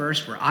from the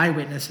first were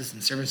eyewitnesses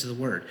and servants of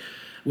the word.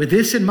 With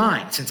this in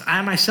mind, since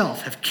I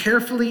myself have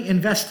carefully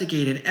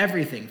investigated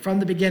everything from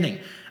the beginning,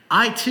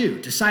 I too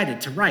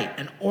decided to write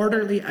an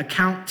orderly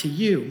account to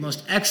you,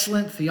 most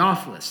excellent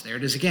Theophilus, there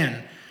it is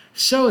again,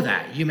 so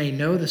that you may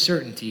know the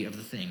certainty of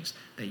the things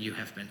that you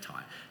have been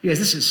taught. You guys,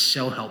 this is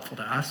so helpful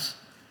to us.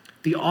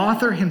 The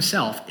author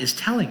himself is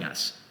telling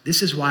us,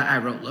 this is why I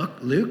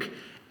wrote Luke,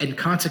 and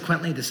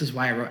consequently, this is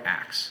why I wrote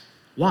Acts.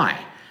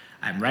 Why?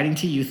 I'm writing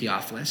to you,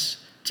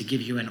 Theophilus, to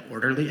give you an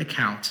orderly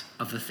account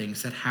of the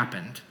things that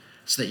happened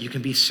so that you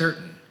can be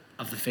certain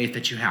of the faith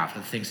that you have,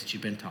 of the things that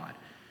you've been taught.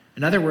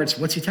 In other words,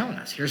 what's he telling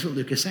us? Here's what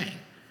Luke is saying.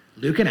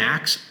 Luke and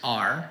Acts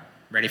are,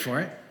 ready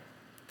for it,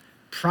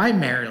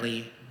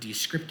 primarily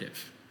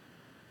descriptive.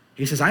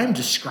 He says, I am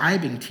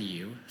describing to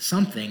you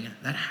something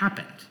that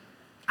happened.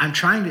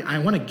 I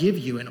want to give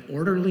you an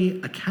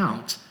orderly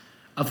account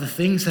of the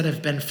things that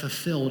have been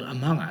fulfilled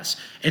among us.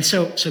 And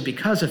so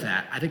because of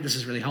that, I think this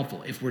is really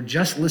helpful. If we're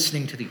just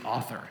listening to the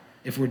author,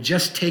 if we're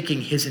just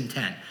taking his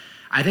intent,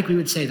 I think we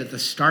would say that the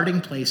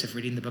starting place of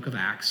reading the book of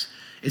Acts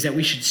is that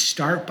we should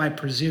start by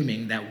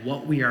presuming that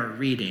what we are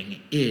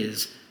reading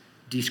is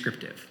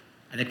descriptive.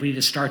 I think we need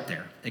to start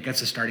there. I think that's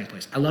the starting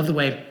place. I love the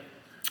way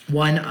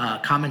one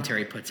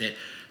commentary puts it.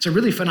 It's a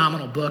really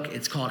phenomenal book.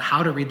 It's called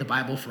How to Read the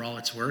Bible for All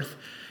It's Worth.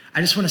 I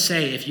just want to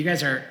say, if you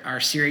guys are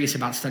serious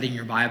about studying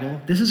your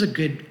Bible, this is a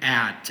good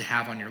ad to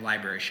have on your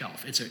library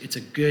shelf. It's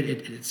a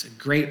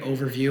great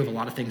overview of a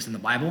lot of things in the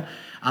Bible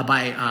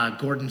by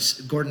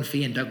Gordon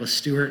Fee and Douglas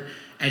Stewart.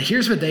 And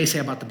here's what they say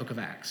about the book of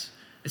Acts.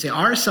 They say,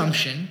 our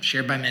assumption,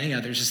 shared by many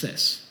others, is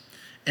this.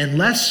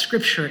 Unless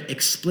Scripture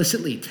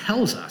explicitly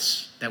tells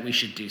us that we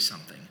should do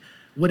something,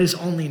 what is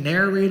only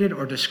narrated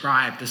or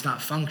described does not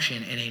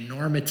function in a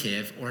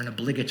normative or an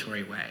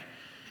obligatory way,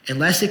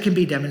 unless it can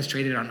be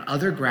demonstrated on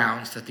other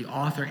grounds that the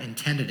author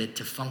intended it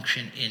to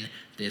function in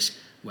this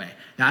way.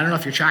 Now, I don't know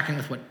if you're tracking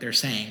with what they're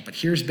saying, but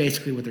here's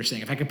basically what they're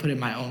saying. If I could put it in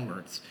my own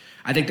words,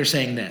 I think they're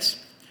saying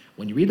this.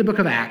 When you read the book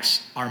of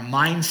Acts, our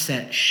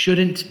mindset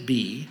shouldn't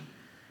be,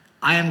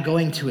 I am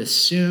going to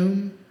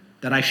assume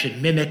that I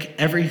should mimic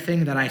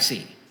everything that I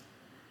see,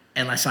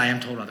 unless I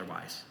am told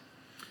otherwise.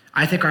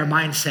 I think our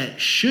mindset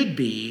should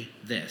be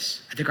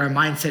this. I think our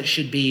mindset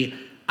should be,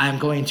 I am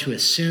going to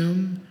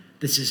assume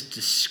this is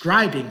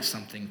describing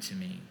something to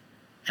me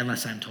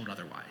unless I'm told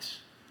otherwise.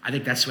 I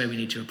think that's the way we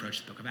need to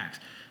approach the book of Acts.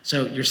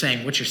 So what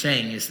you're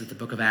saying is that the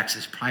book of Acts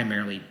is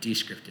primarily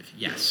descriptive.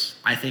 Yes,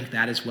 I think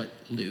that is what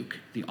Luke,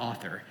 the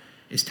author,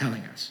 is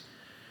telling us.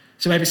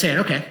 So maybe saying,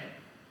 okay,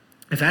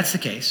 if that's the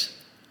case,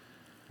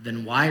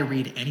 then why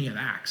read any of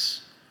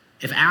Acts?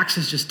 If Acts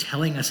is just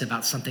telling us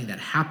about something that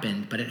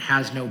happened, but it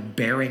has no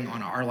bearing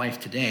on our life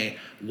today,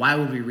 why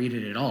would we read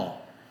it at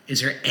all?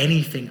 Is there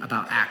anything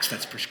about Acts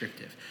that's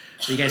prescriptive?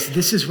 So you guys,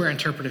 this is where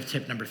interpretive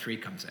tip number 3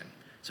 comes in.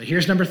 So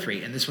here's number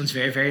 3, and this one's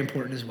very, very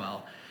important as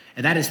well.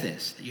 And that is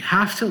this, that you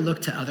have to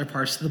look to other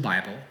parts of the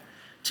Bible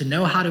to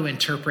know how to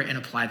interpret and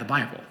apply the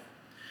Bible.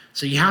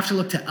 So you have to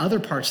look to other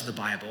parts of the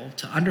Bible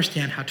to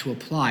understand how to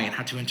apply and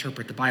how to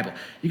interpret the Bible.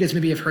 You guys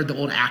maybe have heard the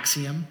old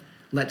axiom,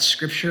 let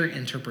Scripture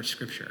interpret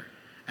Scripture.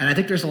 And I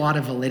think there's a lot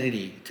of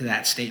validity to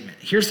that statement.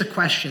 Here's the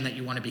question that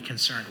you want to be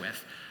concerned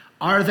with.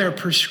 Are there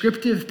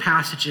prescriptive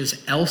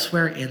passages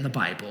elsewhere in the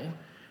Bible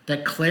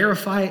that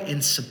clarify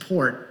and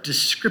support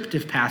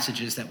descriptive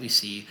passages that we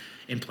see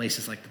in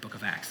places like the book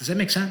of Acts? Does that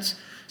make sense?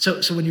 So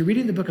when you're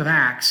reading the book of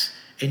Acts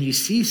and you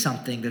see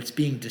something that's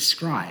being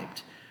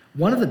described,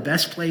 one of the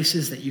best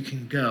places that you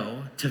can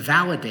go to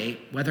validate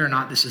whether or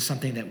not this is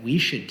something that we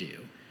should do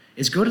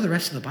is go to the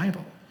rest of the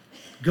Bible.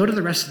 Go to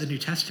the rest of the New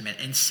Testament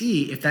and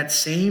see if that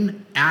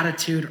same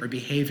attitude or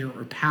behavior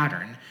or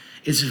pattern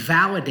is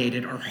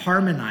validated or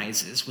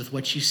harmonizes with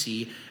what you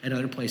see in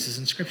other places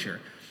in Scripture.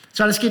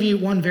 So I'll just give you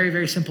one very,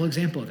 very simple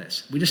example of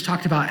this. We just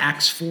talked about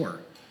Acts 4.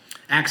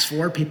 Acts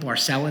 4, people are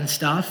selling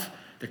stuff.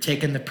 They're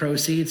taking the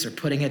proceeds. They're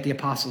putting it at the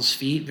apostles'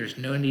 feet. There's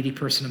no needy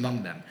person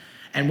among them.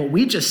 And what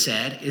we just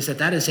said is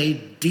that is a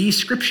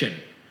description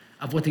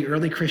of what the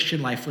early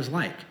Christian life was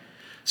like.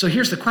 So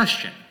here's the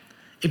question.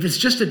 If it's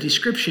just a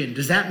description,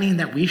 does that mean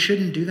that we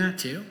shouldn't do that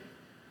too?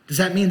 Does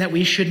that mean that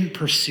we shouldn't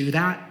pursue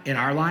that in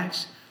our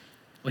lives?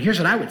 Well, here's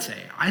what I would say.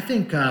 I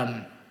think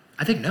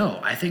I think no.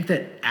 I think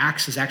that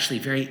Acts is actually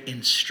very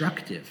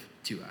instructive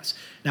to us.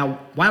 Now,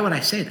 why would I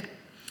say that?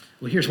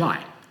 Well, here's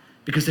why.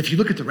 Because if you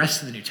look at the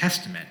rest of the New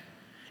Testament,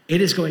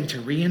 it is going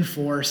to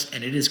reinforce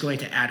and it is going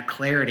to add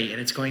clarity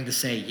and it's going to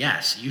say,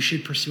 yes, you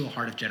should pursue a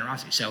heart of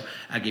generosity. So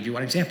I'll give you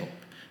one example.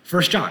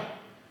 1 John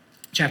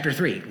chapter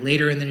 3,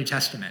 later in the New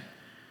Testament,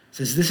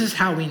 says, this is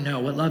how we know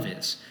what love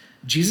is.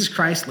 Jesus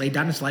Christ laid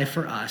down his life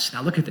for us.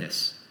 Now look at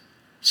this.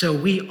 So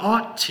we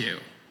ought to.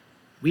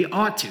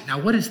 Now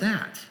what is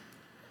that?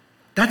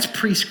 That's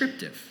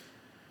prescriptive.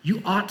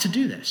 You ought to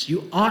do this.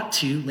 You ought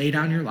to lay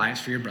down your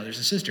lives for your brothers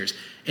and sisters.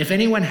 If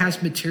anyone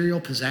has material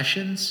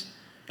possessions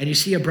and you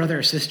see a brother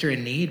or sister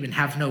in need and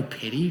have no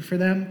pity for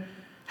them,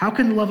 how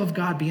can the love of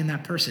God be in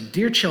that person?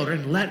 Dear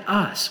children, let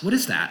us. What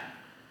is that?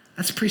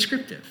 That's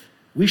prescriptive.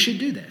 We should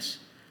do this.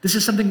 This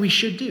is something we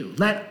should do.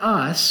 Let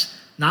us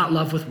not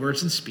love with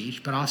words and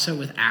speech, but also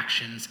with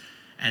actions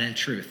and in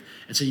truth.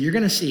 And so you're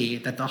going to see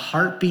that the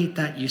heartbeat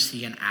that you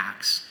see in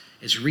Acts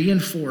is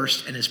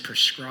reinforced and is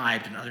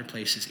prescribed in other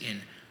places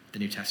in the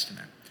New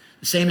Testament.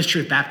 The same is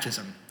true of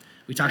baptism.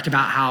 We talked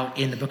about how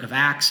in the book of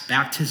Acts,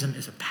 baptism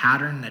is a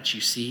pattern that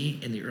you see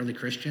in the early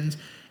Christians.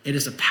 It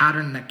is a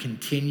pattern that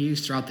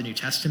continues throughout the New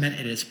Testament.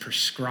 It is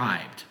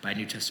prescribed by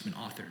New Testament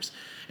authors.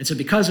 And so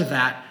because of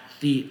that,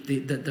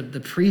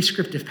 the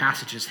prescriptive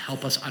passages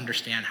help us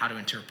understand how to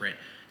interpret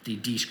the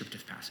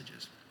descriptive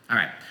passages. All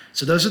right,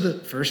 so those are the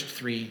first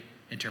three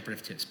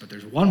interpretive tips, but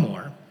there's one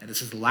more, and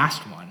this is the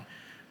last one.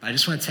 But I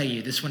just want to tell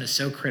you, this one is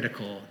so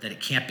critical that it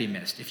can't be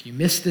missed. If you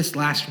miss this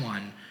last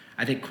one,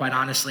 I think quite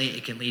honestly,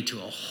 it can lead to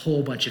a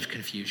whole bunch of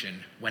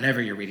confusion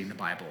whenever you're reading the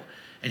Bible.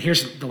 And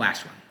here's the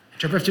last one.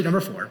 Interpretive tip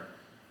number 4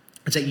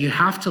 is that you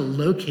have to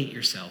locate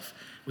yourself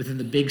within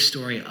the big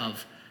story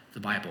of the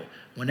Bible.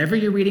 Whenever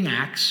you're reading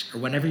Acts, or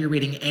whenever you're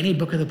reading any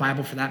book of the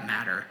Bible for that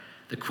matter,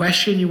 the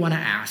question you want to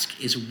ask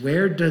is,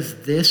 where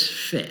does this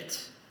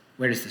fit?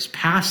 Where does this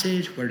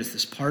passage, where does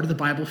this part of the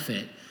Bible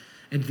fit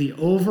into the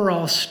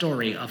overall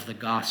story of the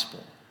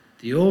gospel?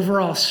 The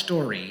overall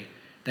story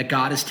that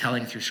God is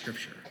telling through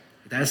Scripture.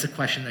 That is the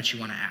question that you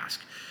want to ask.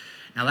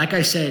 Now, like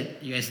I said,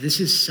 you guys, this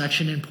is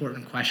such an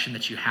important question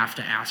that you have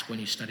to ask when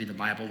you study the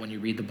Bible, when you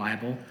read the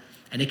Bible,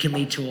 and it can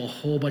lead to a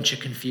whole bunch of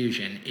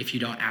confusion if you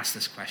don't ask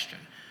this question.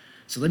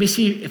 So let me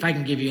see if I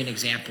can give you an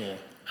example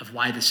of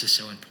why this is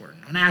so important.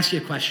 I'm going to ask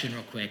you a question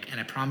real quick, and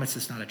I promise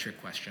it's not a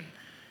trick question.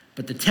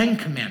 But the 10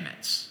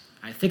 Commandments,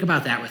 think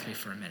about that with me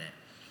for a minute.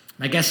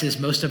 My guess is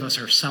most of us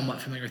are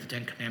somewhat familiar with the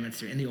 10 Commandments.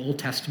 They're in the Old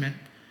Testament,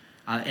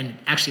 and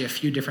actually a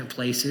few different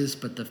places,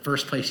 but the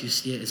first place you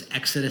see it is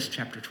Exodus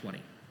chapter 20,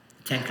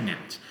 the 10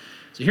 Commandments.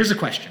 So here's the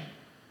question.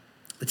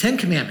 The 10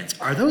 Commandments,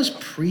 are those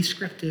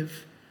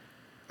prescriptive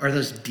or are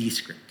those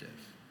descriptive?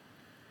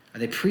 Are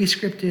they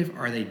prescriptive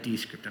or are they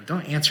descriptive?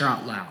 Don't answer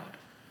out loud,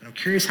 but I'm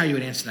curious how you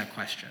would answer that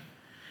question.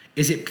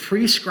 Is it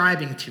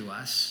prescribing to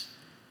us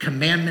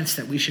commandments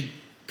that we should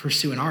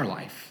pursue in our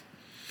life?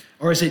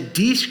 Or is it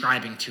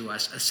describing to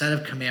us a set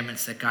of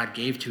commandments that God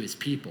gave to his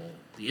people,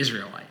 the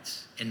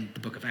Israelites, in the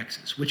book of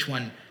Exodus? Which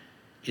one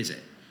is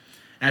it?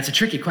 Now, it's a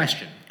tricky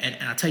question, and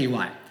I'll tell you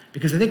why.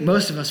 Because I think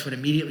most of us would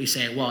immediately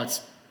say, well, it's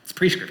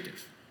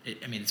prescriptive.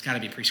 It's got to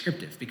be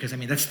prescriptive, because,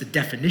 that's the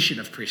definition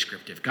of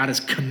prescriptive. God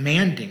is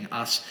commanding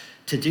us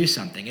to do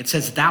something. It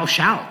says, thou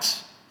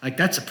shalt. Like,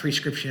 that's a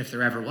prescription if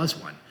there ever was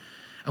one.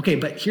 Okay,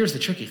 but here's the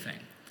tricky thing.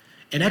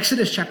 In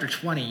Exodus chapter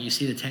 20, you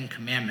see the 10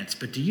 Commandments,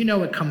 but do you know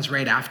what comes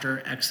right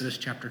after Exodus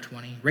chapter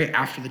 20? Right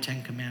after the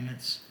 10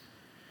 Commandments?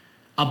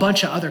 A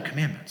bunch of other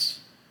commandments.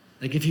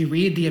 Like, if you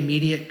read the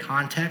immediate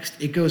context,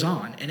 it goes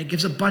on, and it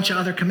gives a bunch of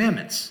other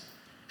commandments.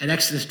 In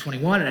Exodus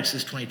 21, and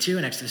Exodus 22,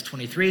 and Exodus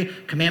 23,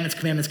 commandments,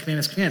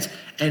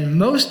 and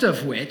most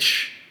of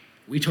which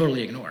we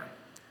totally ignore.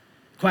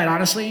 Quite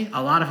honestly,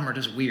 a lot of them are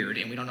just weird,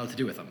 and we don't know what to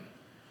do with them.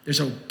 There's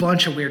a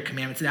bunch of weird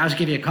commandments. I'll just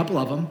give you a couple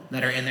of them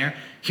that are in there.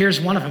 Here's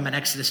one of them in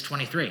Exodus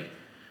 23.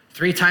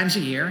 3 times a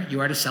year,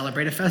 you are to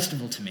celebrate a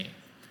festival to me.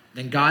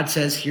 Then God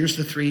says, here's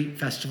the 3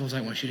 festivals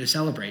I want you to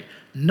celebrate,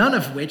 none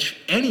of which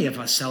any of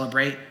us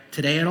celebrate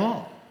today at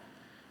all.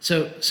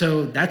 So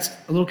that's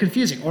a little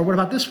confusing. Or what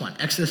about this one?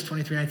 Exodus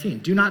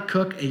 23:19. Do not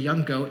cook a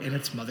young goat in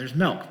its mother's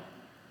milk.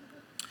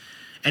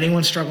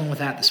 Anyone struggling with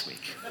that this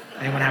week?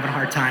 Anyone having a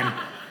hard time?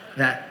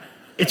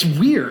 It's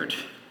weird.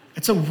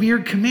 It's a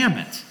weird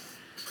commandment.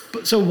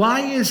 So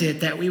why is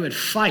it that we would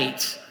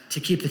fight to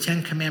keep the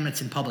 10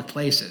 Commandments in public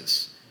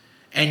places?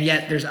 And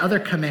yet there's other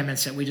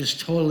commandments that we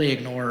just totally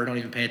ignore or don't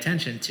even pay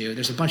attention to.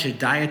 There's a bunch of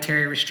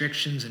dietary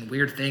restrictions and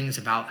weird things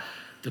about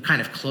the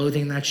kind of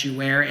clothing that you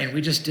wear, and we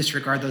just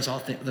disregard those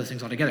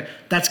things altogether.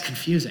 That's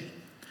confusing.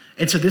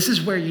 And so this is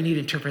where you need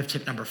interpretive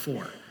tip number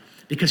 4,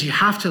 because you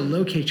have to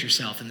locate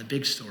yourself in the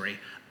big story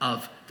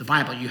of the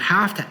Bible. You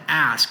have to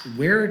ask,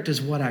 where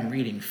does what I'm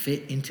reading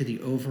fit into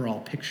the overall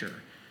picture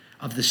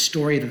of the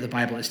story that the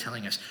Bible is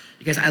telling us?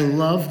 Because I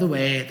love the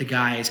way the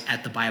guys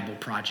at the Bible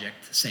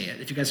Project say it.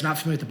 If you guys are not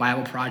familiar with the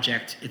Bible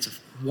Project, it's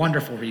a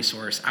wonderful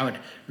resource. I would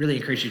really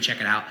encourage you to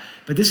check it out.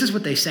 But this is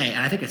what they say,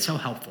 and I think it's so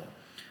helpful.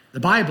 The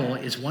Bible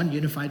is one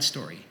unified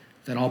story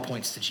that all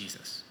points to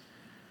Jesus.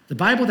 The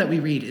Bible that we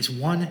read is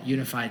one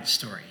unified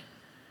story.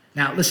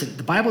 Now, listen,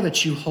 the Bible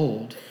that you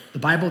hold, the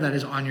Bible that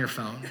is on your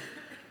phone,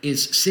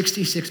 is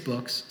 66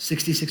 books,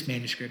 66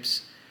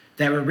 manuscripts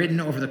that were written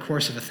over the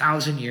course of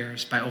 1,000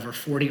 years by over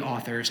 40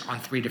 authors on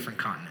 3 different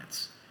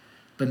continents.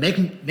 But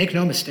make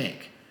no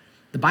mistake,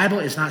 the Bible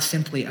is not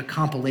simply a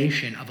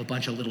compilation of a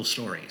bunch of little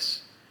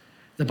stories.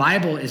 The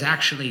Bible is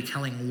actually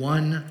telling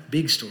one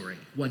big story,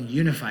 one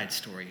unified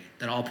story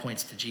that all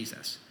points to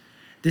Jesus.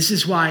 This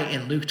is why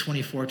in Luke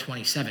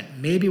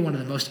 24:27, maybe one of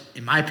the most,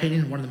 in my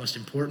opinion, one of the most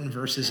important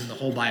verses in the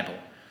whole Bible,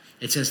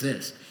 it says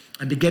this,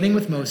 and beginning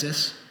with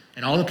Moses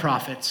and all the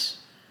prophets,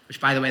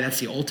 which by the way, that's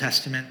the Old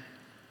Testament,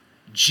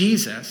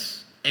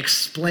 Jesus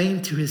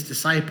explained to his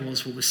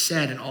disciples what was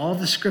said in all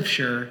of the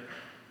scripture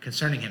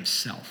concerning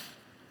himself.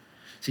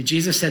 See,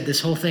 Jesus said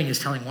this whole thing is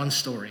telling one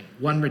story,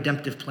 one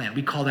redemptive plan.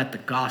 We call that the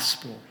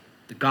gospel,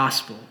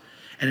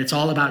 and it's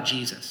all about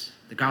Jesus.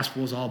 The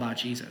gospel is all about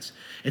Jesus.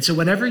 And so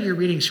whenever you're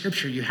reading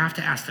scripture, you have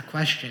to ask the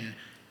question,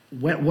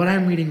 what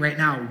I'm reading right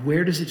now,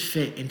 where does it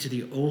fit into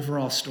the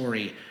overall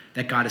story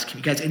that God has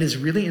communicated? Guys, it is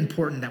really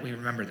important that we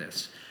remember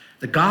this.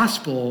 The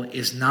gospel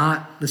is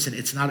not, listen,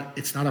 it's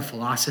not a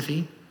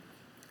philosophy.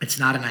 It's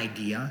not an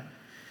idea.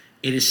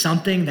 It is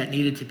something that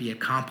needed to be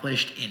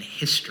accomplished in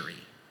history.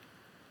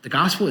 The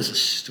gospel is a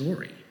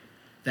story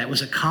that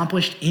was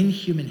accomplished in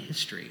human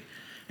history.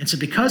 And so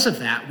because of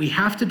that, we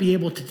have to be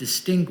able to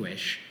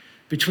distinguish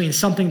between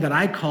something that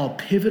I call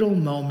pivotal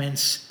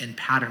moments and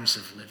patterns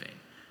of living.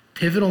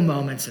 Pivotal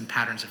moments and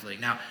patterns of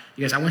living. Now,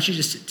 you guys, I want you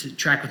just to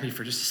track with me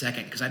for just a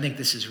second, because I think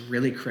this is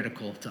really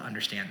critical to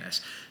understand this.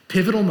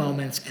 Pivotal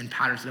moments and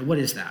patterns. Now, what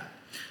is that?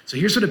 So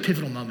here's what a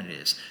pivotal moment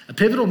is. A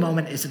pivotal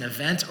moment is an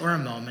event or a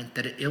moment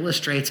that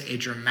illustrates a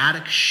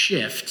dramatic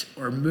shift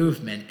or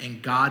movement in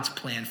God's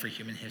plan for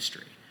human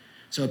history.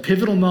 So a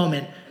pivotal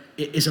moment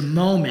is a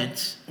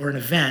moment or an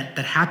event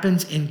that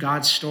happens in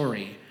God's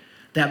story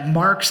that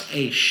marks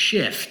a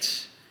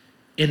shift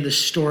in the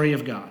story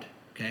of God,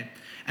 okay?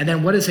 And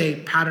then what is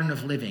a pattern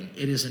of living?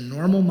 It is a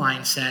normal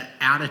mindset,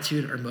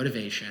 attitude, or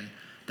motivation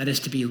that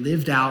is to be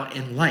lived out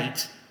in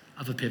light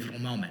of a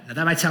pivotal moment. Now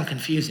that might sound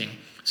confusing,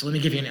 so let me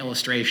give you an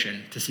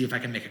illustration to see if I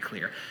can make it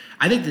clear.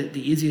 I think that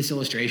the easiest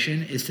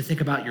illustration is to think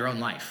about your own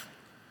life.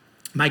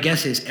 My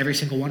guess is every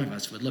single one of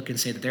us would look and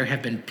say that there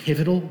have been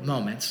pivotal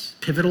moments,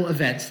 pivotal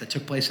events that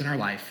took place in our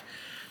life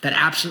that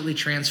absolutely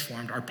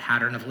transformed our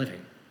pattern of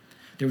living.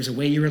 There was a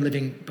way you were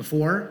living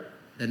before,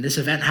 then this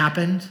event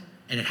happened,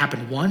 and it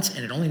happened once,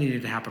 and it only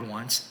needed to happen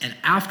once, and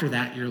after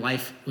that, your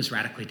life was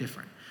radically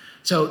different.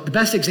 So the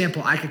best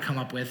example I could come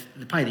up with,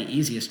 probably the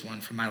easiest one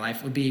from my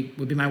life, would be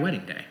my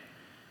wedding day.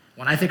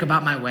 When I think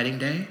about my wedding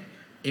day,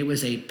 it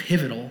was a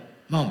pivotal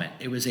moment.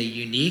 It was a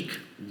unique,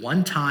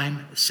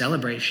 one-time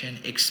celebration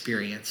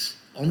experience.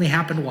 Only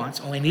happened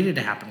once, only needed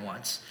to happen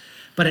once,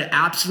 but it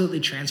absolutely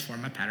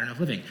transformed my pattern of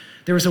living.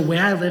 There was a way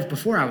I lived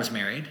before I was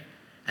married,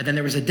 and then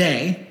there was a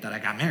day that I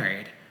got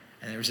married,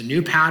 and there was a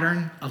new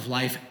pattern of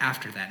life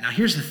after that. Now,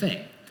 here's the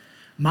thing.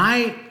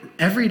 My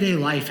everyday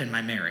life in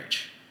my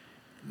marriage,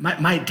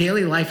 my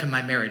daily life in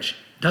my marriage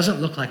doesn't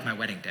look like my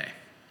wedding day,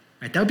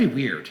 right? That would be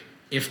weird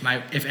if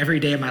every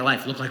day of my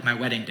life looked like my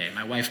wedding day.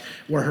 My wife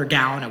wore her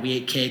gown, and we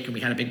ate cake, and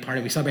we had a big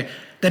party, we celebrated.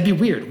 That'd be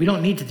weird. We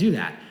don't need to do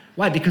that.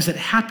 Why? Because it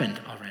happened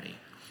already.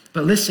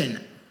 But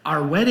listen,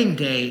 our wedding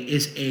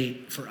day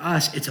for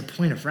us, it's a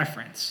point of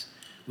reference.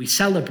 We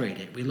celebrate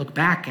it, we look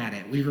back at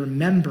it, we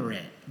remember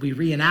it, we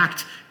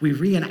reenact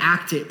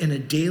it in a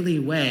daily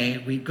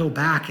way. We go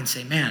back and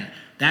say, man,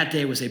 that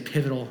day was a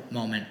pivotal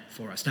moment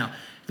for us. Now,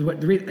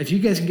 if you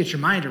guys can get your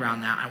mind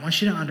around that, I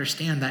want you to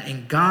understand that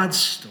in God's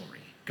story,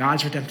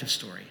 God's redemptive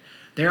story,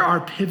 there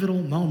are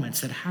pivotal moments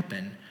that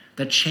happen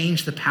that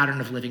change the pattern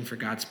of living for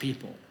God's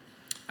people.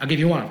 I'll give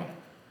you one of them.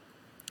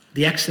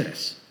 The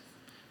Exodus.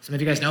 Some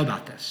of you guys know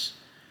about this.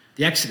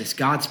 The Exodus,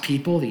 God's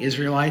people, the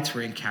Israelites,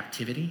 were in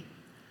captivity.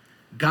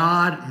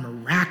 God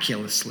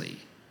miraculously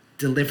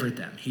delivered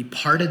them. He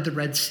parted the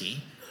Red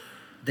Sea.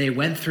 They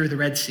went through the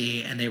Red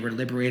Sea, and they were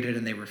liberated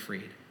and they were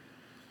freed.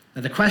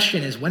 Now the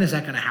question is, when is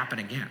that going to happen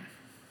again?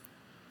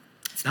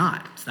 It's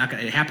not going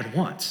to, it happened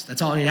once.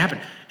 That's all that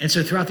happened. And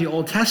so throughout the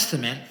Old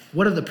Testament,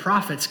 what are the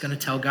prophets going to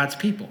tell God's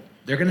people?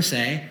 They're going to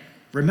say,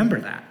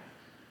 remember that.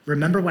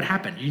 Remember what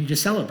happened. You need to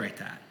celebrate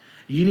that.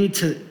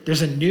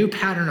 There's a new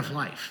pattern of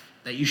life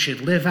that you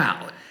should live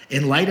out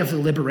in light of the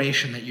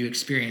liberation that you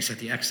experienced at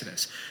the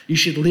Exodus. You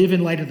should live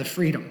in light of the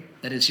freedom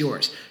that is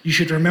yours. You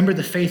should remember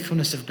the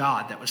faithfulness of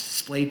God that was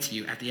displayed to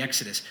you at the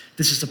Exodus.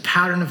 This is a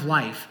pattern of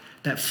life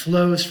that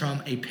flows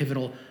from a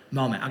pivotal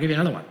moment. I'll give you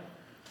another one.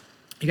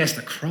 You guys,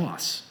 the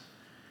cross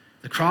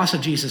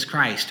of Jesus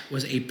Christ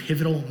was a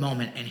pivotal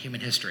moment in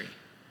human history.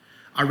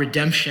 Our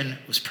redemption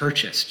was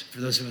purchased for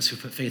those of us who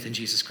put faith in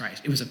Jesus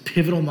Christ. It was a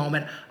pivotal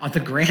moment on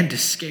the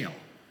grandest scale.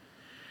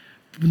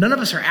 None of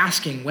us are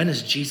asking, when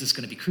is Jesus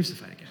going to be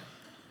crucified again?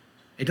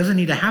 It doesn't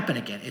need to happen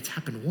again. It's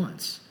happened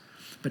once.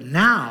 But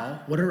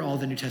now, what are all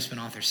the New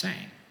Testament authors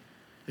saying?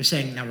 They're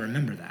saying, now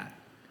remember that.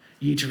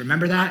 You need to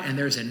remember that, and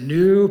there's a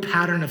new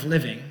pattern of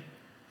living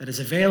that is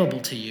available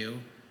to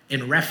you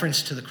in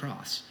reference to the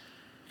cross.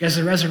 Because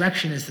the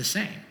resurrection is the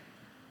same.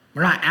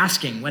 We're not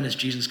asking, when is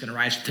Jesus going to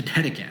rise from the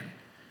dead again,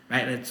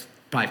 right? It's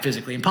probably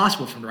physically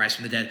impossible for him to rise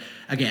from the dead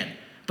again.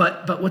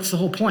 But what's the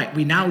whole point?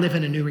 We now live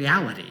in a new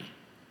reality,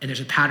 and there's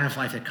a pattern of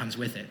life that comes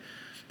with it.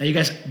 Now, you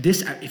guys,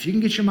 if you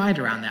can get your mind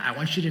around that, I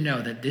want you to know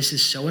that this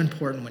is so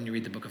important when you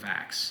read the book of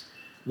Acts.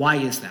 Why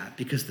is that?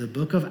 Because the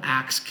book of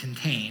Acts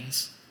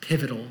contains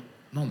pivotal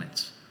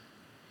moments.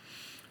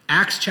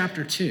 Acts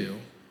chapter 2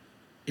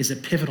 is a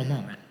pivotal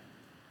moment.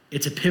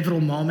 It's a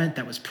pivotal moment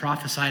that was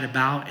prophesied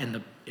about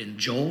in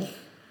Joel.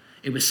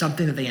 It was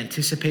something that they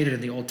anticipated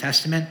in the Old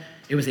Testament.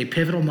 It was a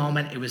pivotal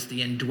moment. It was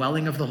the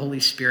indwelling of the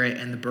Holy Spirit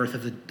and the birth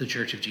of the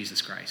Church of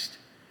Jesus Christ.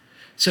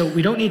 So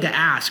we don't need to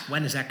ask,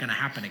 when is that going to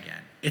happen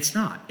again? It's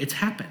not. It's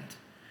happened.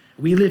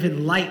 We live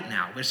in light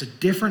now. There's a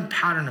different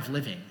pattern of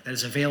living that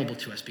is available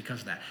to us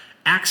because of that.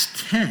 Acts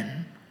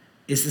 10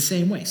 is the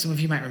same way. Some of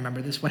you might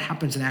remember this. What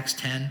happens in Acts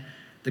 10?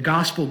 The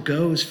gospel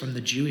goes from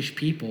the Jewish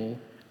people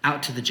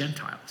out to the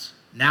Gentiles.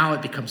 Now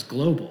it becomes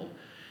global.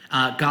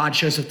 God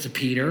shows up to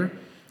Peter,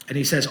 and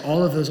he says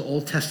all of those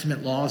Old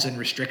Testament laws and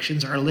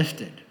restrictions are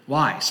lifted.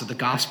 Why? So the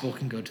gospel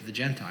can go to the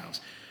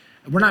Gentiles.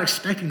 We're not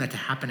expecting that to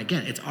happen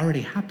again. It's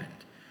already happened.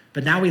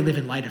 But now we live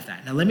in light of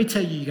that. Now let me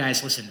tell you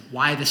guys, listen,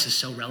 why this is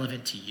so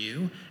relevant to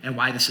you and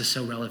why this is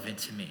so relevant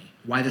to me,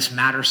 why this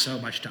matters so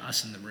much to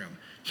us in the room.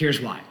 Here's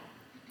why.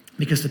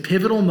 Because the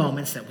pivotal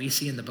moments that we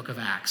see in the book of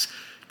Acts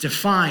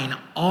define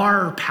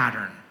our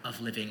pattern of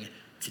living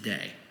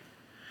today.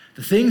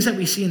 The things that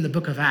we see in the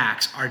book of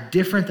Acts are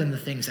different than the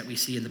things that we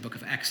see in the book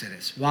of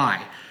Exodus.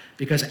 Why?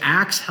 Because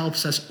Acts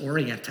helps us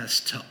orient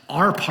us to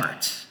our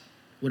part.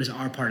 What is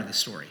our part of the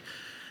story?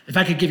 If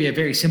I could give you a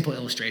very simple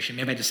illustration,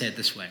 maybe I just say it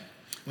this way.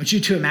 I want you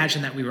to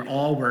imagine that we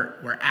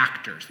were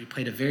actors. We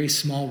played a very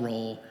small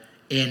role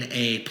in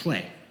a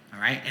play, all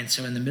right? And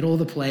so in the middle of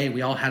the play,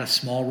 we all had a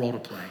small role to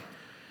play.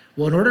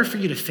 Well, in order for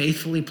you to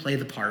faithfully play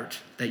the part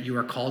that you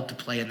are called to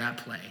play in that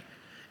play,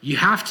 you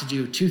have to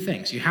do two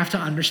things. You have to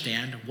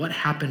understand what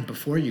happened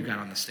before you got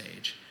on the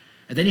stage,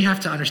 and then you have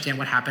to understand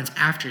what happens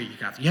after you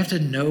got there. You have to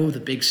know the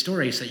big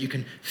story so that you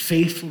can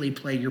faithfully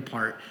play your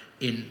part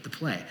in the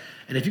play.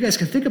 And if you guys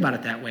can think about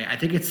it that way, I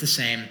think it's the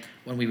same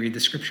when we read the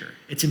scripture.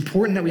 It's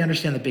important that we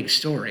understand the big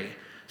story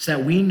so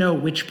that we know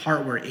which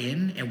part we're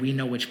in and we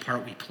know which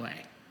part we play.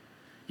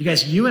 You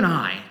guys, you and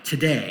I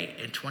today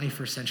in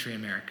 21st century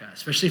America,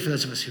 especially for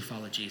those of us who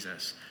follow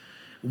Jesus,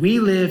 we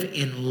live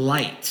in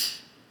light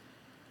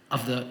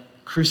of the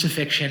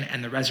crucifixion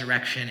and the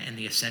resurrection and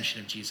the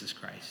ascension of Jesus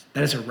Christ.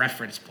 That is a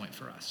reference point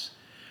for us.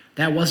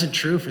 That wasn't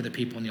true for the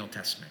people in the Old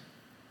Testament.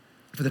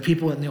 For the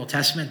people in the Old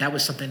Testament, that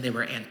was something they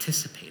were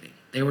anticipating.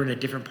 They were in a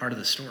different part of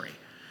the story.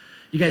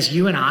 You guys,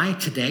 you and I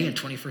today in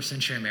 21st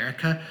century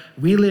America,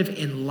 we live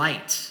in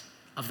light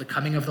of the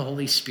coming of the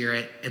Holy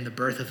Spirit and the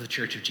birth of the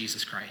Church of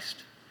Jesus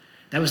Christ.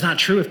 That was not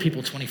true of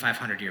people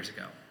 2,500 years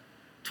ago.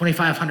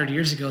 2,500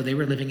 years ago, they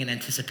were living in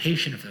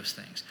anticipation of those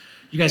things.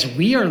 You guys,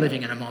 we are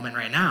living in a moment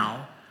right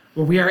now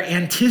where we are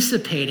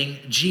anticipating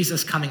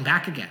Jesus coming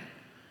back again.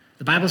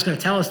 The Bible is going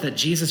to tell us that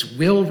Jesus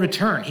will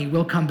return. He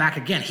will come back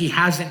again. He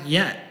hasn't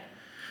yet.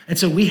 And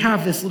so we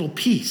have this little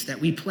piece that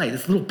we play,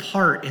 this little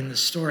part in the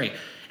story,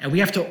 and we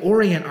have to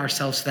orient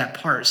ourselves to that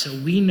part so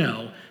we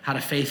know how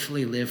to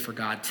faithfully live for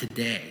God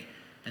today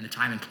and the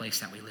time and place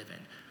that we live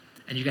in.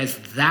 And you guys,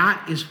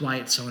 that is why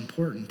it's so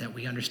important that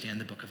we understand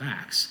the book of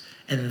Acts.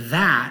 And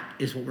that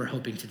is what we're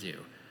hoping to do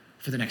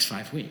for the next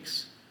 5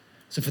 weeks.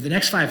 So for the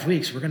next 5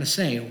 weeks, we're going to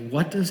say,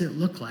 what does it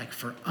look like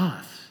for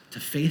us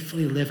to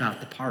faithfully live out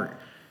the part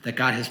that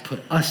God has put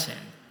us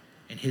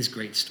in his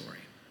great story?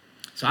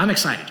 So I'm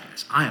excited,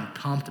 guys. I am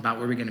pumped about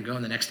where we're going to go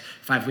in the next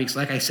 5 weeks.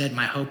 Like I said,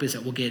 my hope is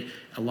that we'll get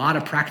a lot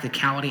of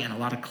practicality and a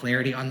lot of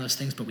clarity on those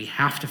things, but we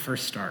have to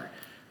first start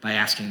by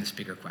asking this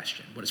bigger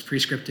question. What is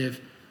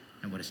prescriptive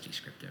and what is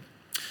descriptive?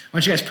 Why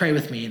don't you guys pray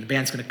with me, and the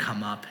band's going to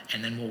come up,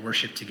 and then we'll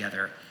worship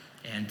together,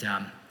 and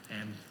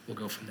we'll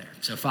go from there.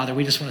 So, Father,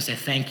 we just want to say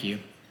thank you.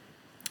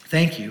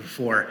 Thank you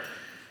for,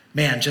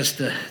 just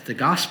the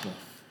gospel,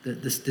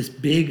 this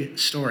big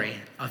story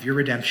of your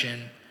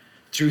redemption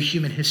through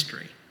human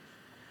history.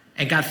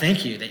 And God,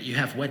 thank you that you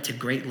have went to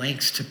great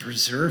lengths to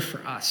preserve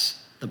for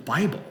us the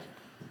Bible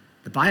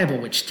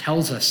which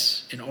tells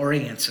us and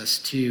orients us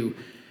to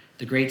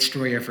the great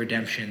story of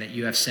redemption that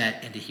you have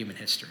set into human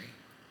history.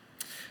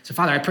 So,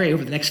 Father, I pray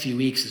over the next few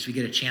weeks as we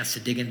get a chance to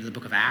dig into the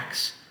book of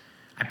Acts,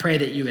 I pray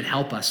that you would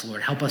help us,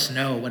 Lord, help us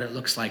know what it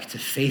looks like to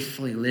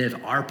faithfully live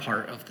our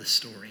part of the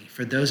story.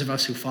 For those of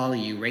us who follow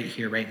you right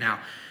here, right now,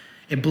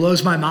 it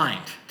blows my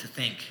mind to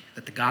think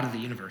that the God of the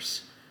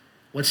universe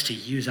wants to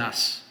use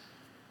us,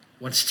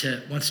 wants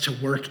to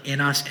work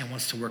in us and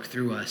wants to work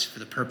through us for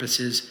the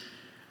purposes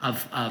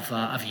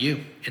of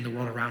you in the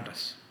world around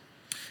us.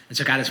 And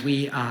so, God, as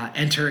we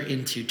enter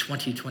into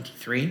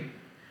 2023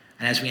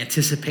 and as we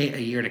anticipate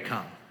a year to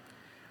come,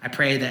 I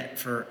pray that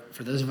for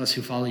those of us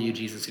who follow you,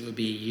 Jesus, it would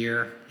be a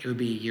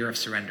year of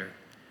surrender,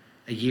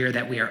 a year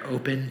that we are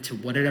open to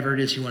whatever it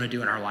is you want to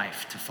do in our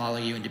life, to follow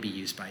you and to be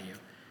used by you.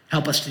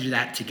 Help us to do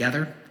that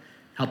together.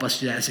 Help us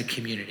do that as a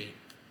community.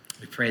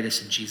 We pray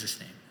this in Jesus'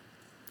 name.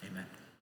 Amen.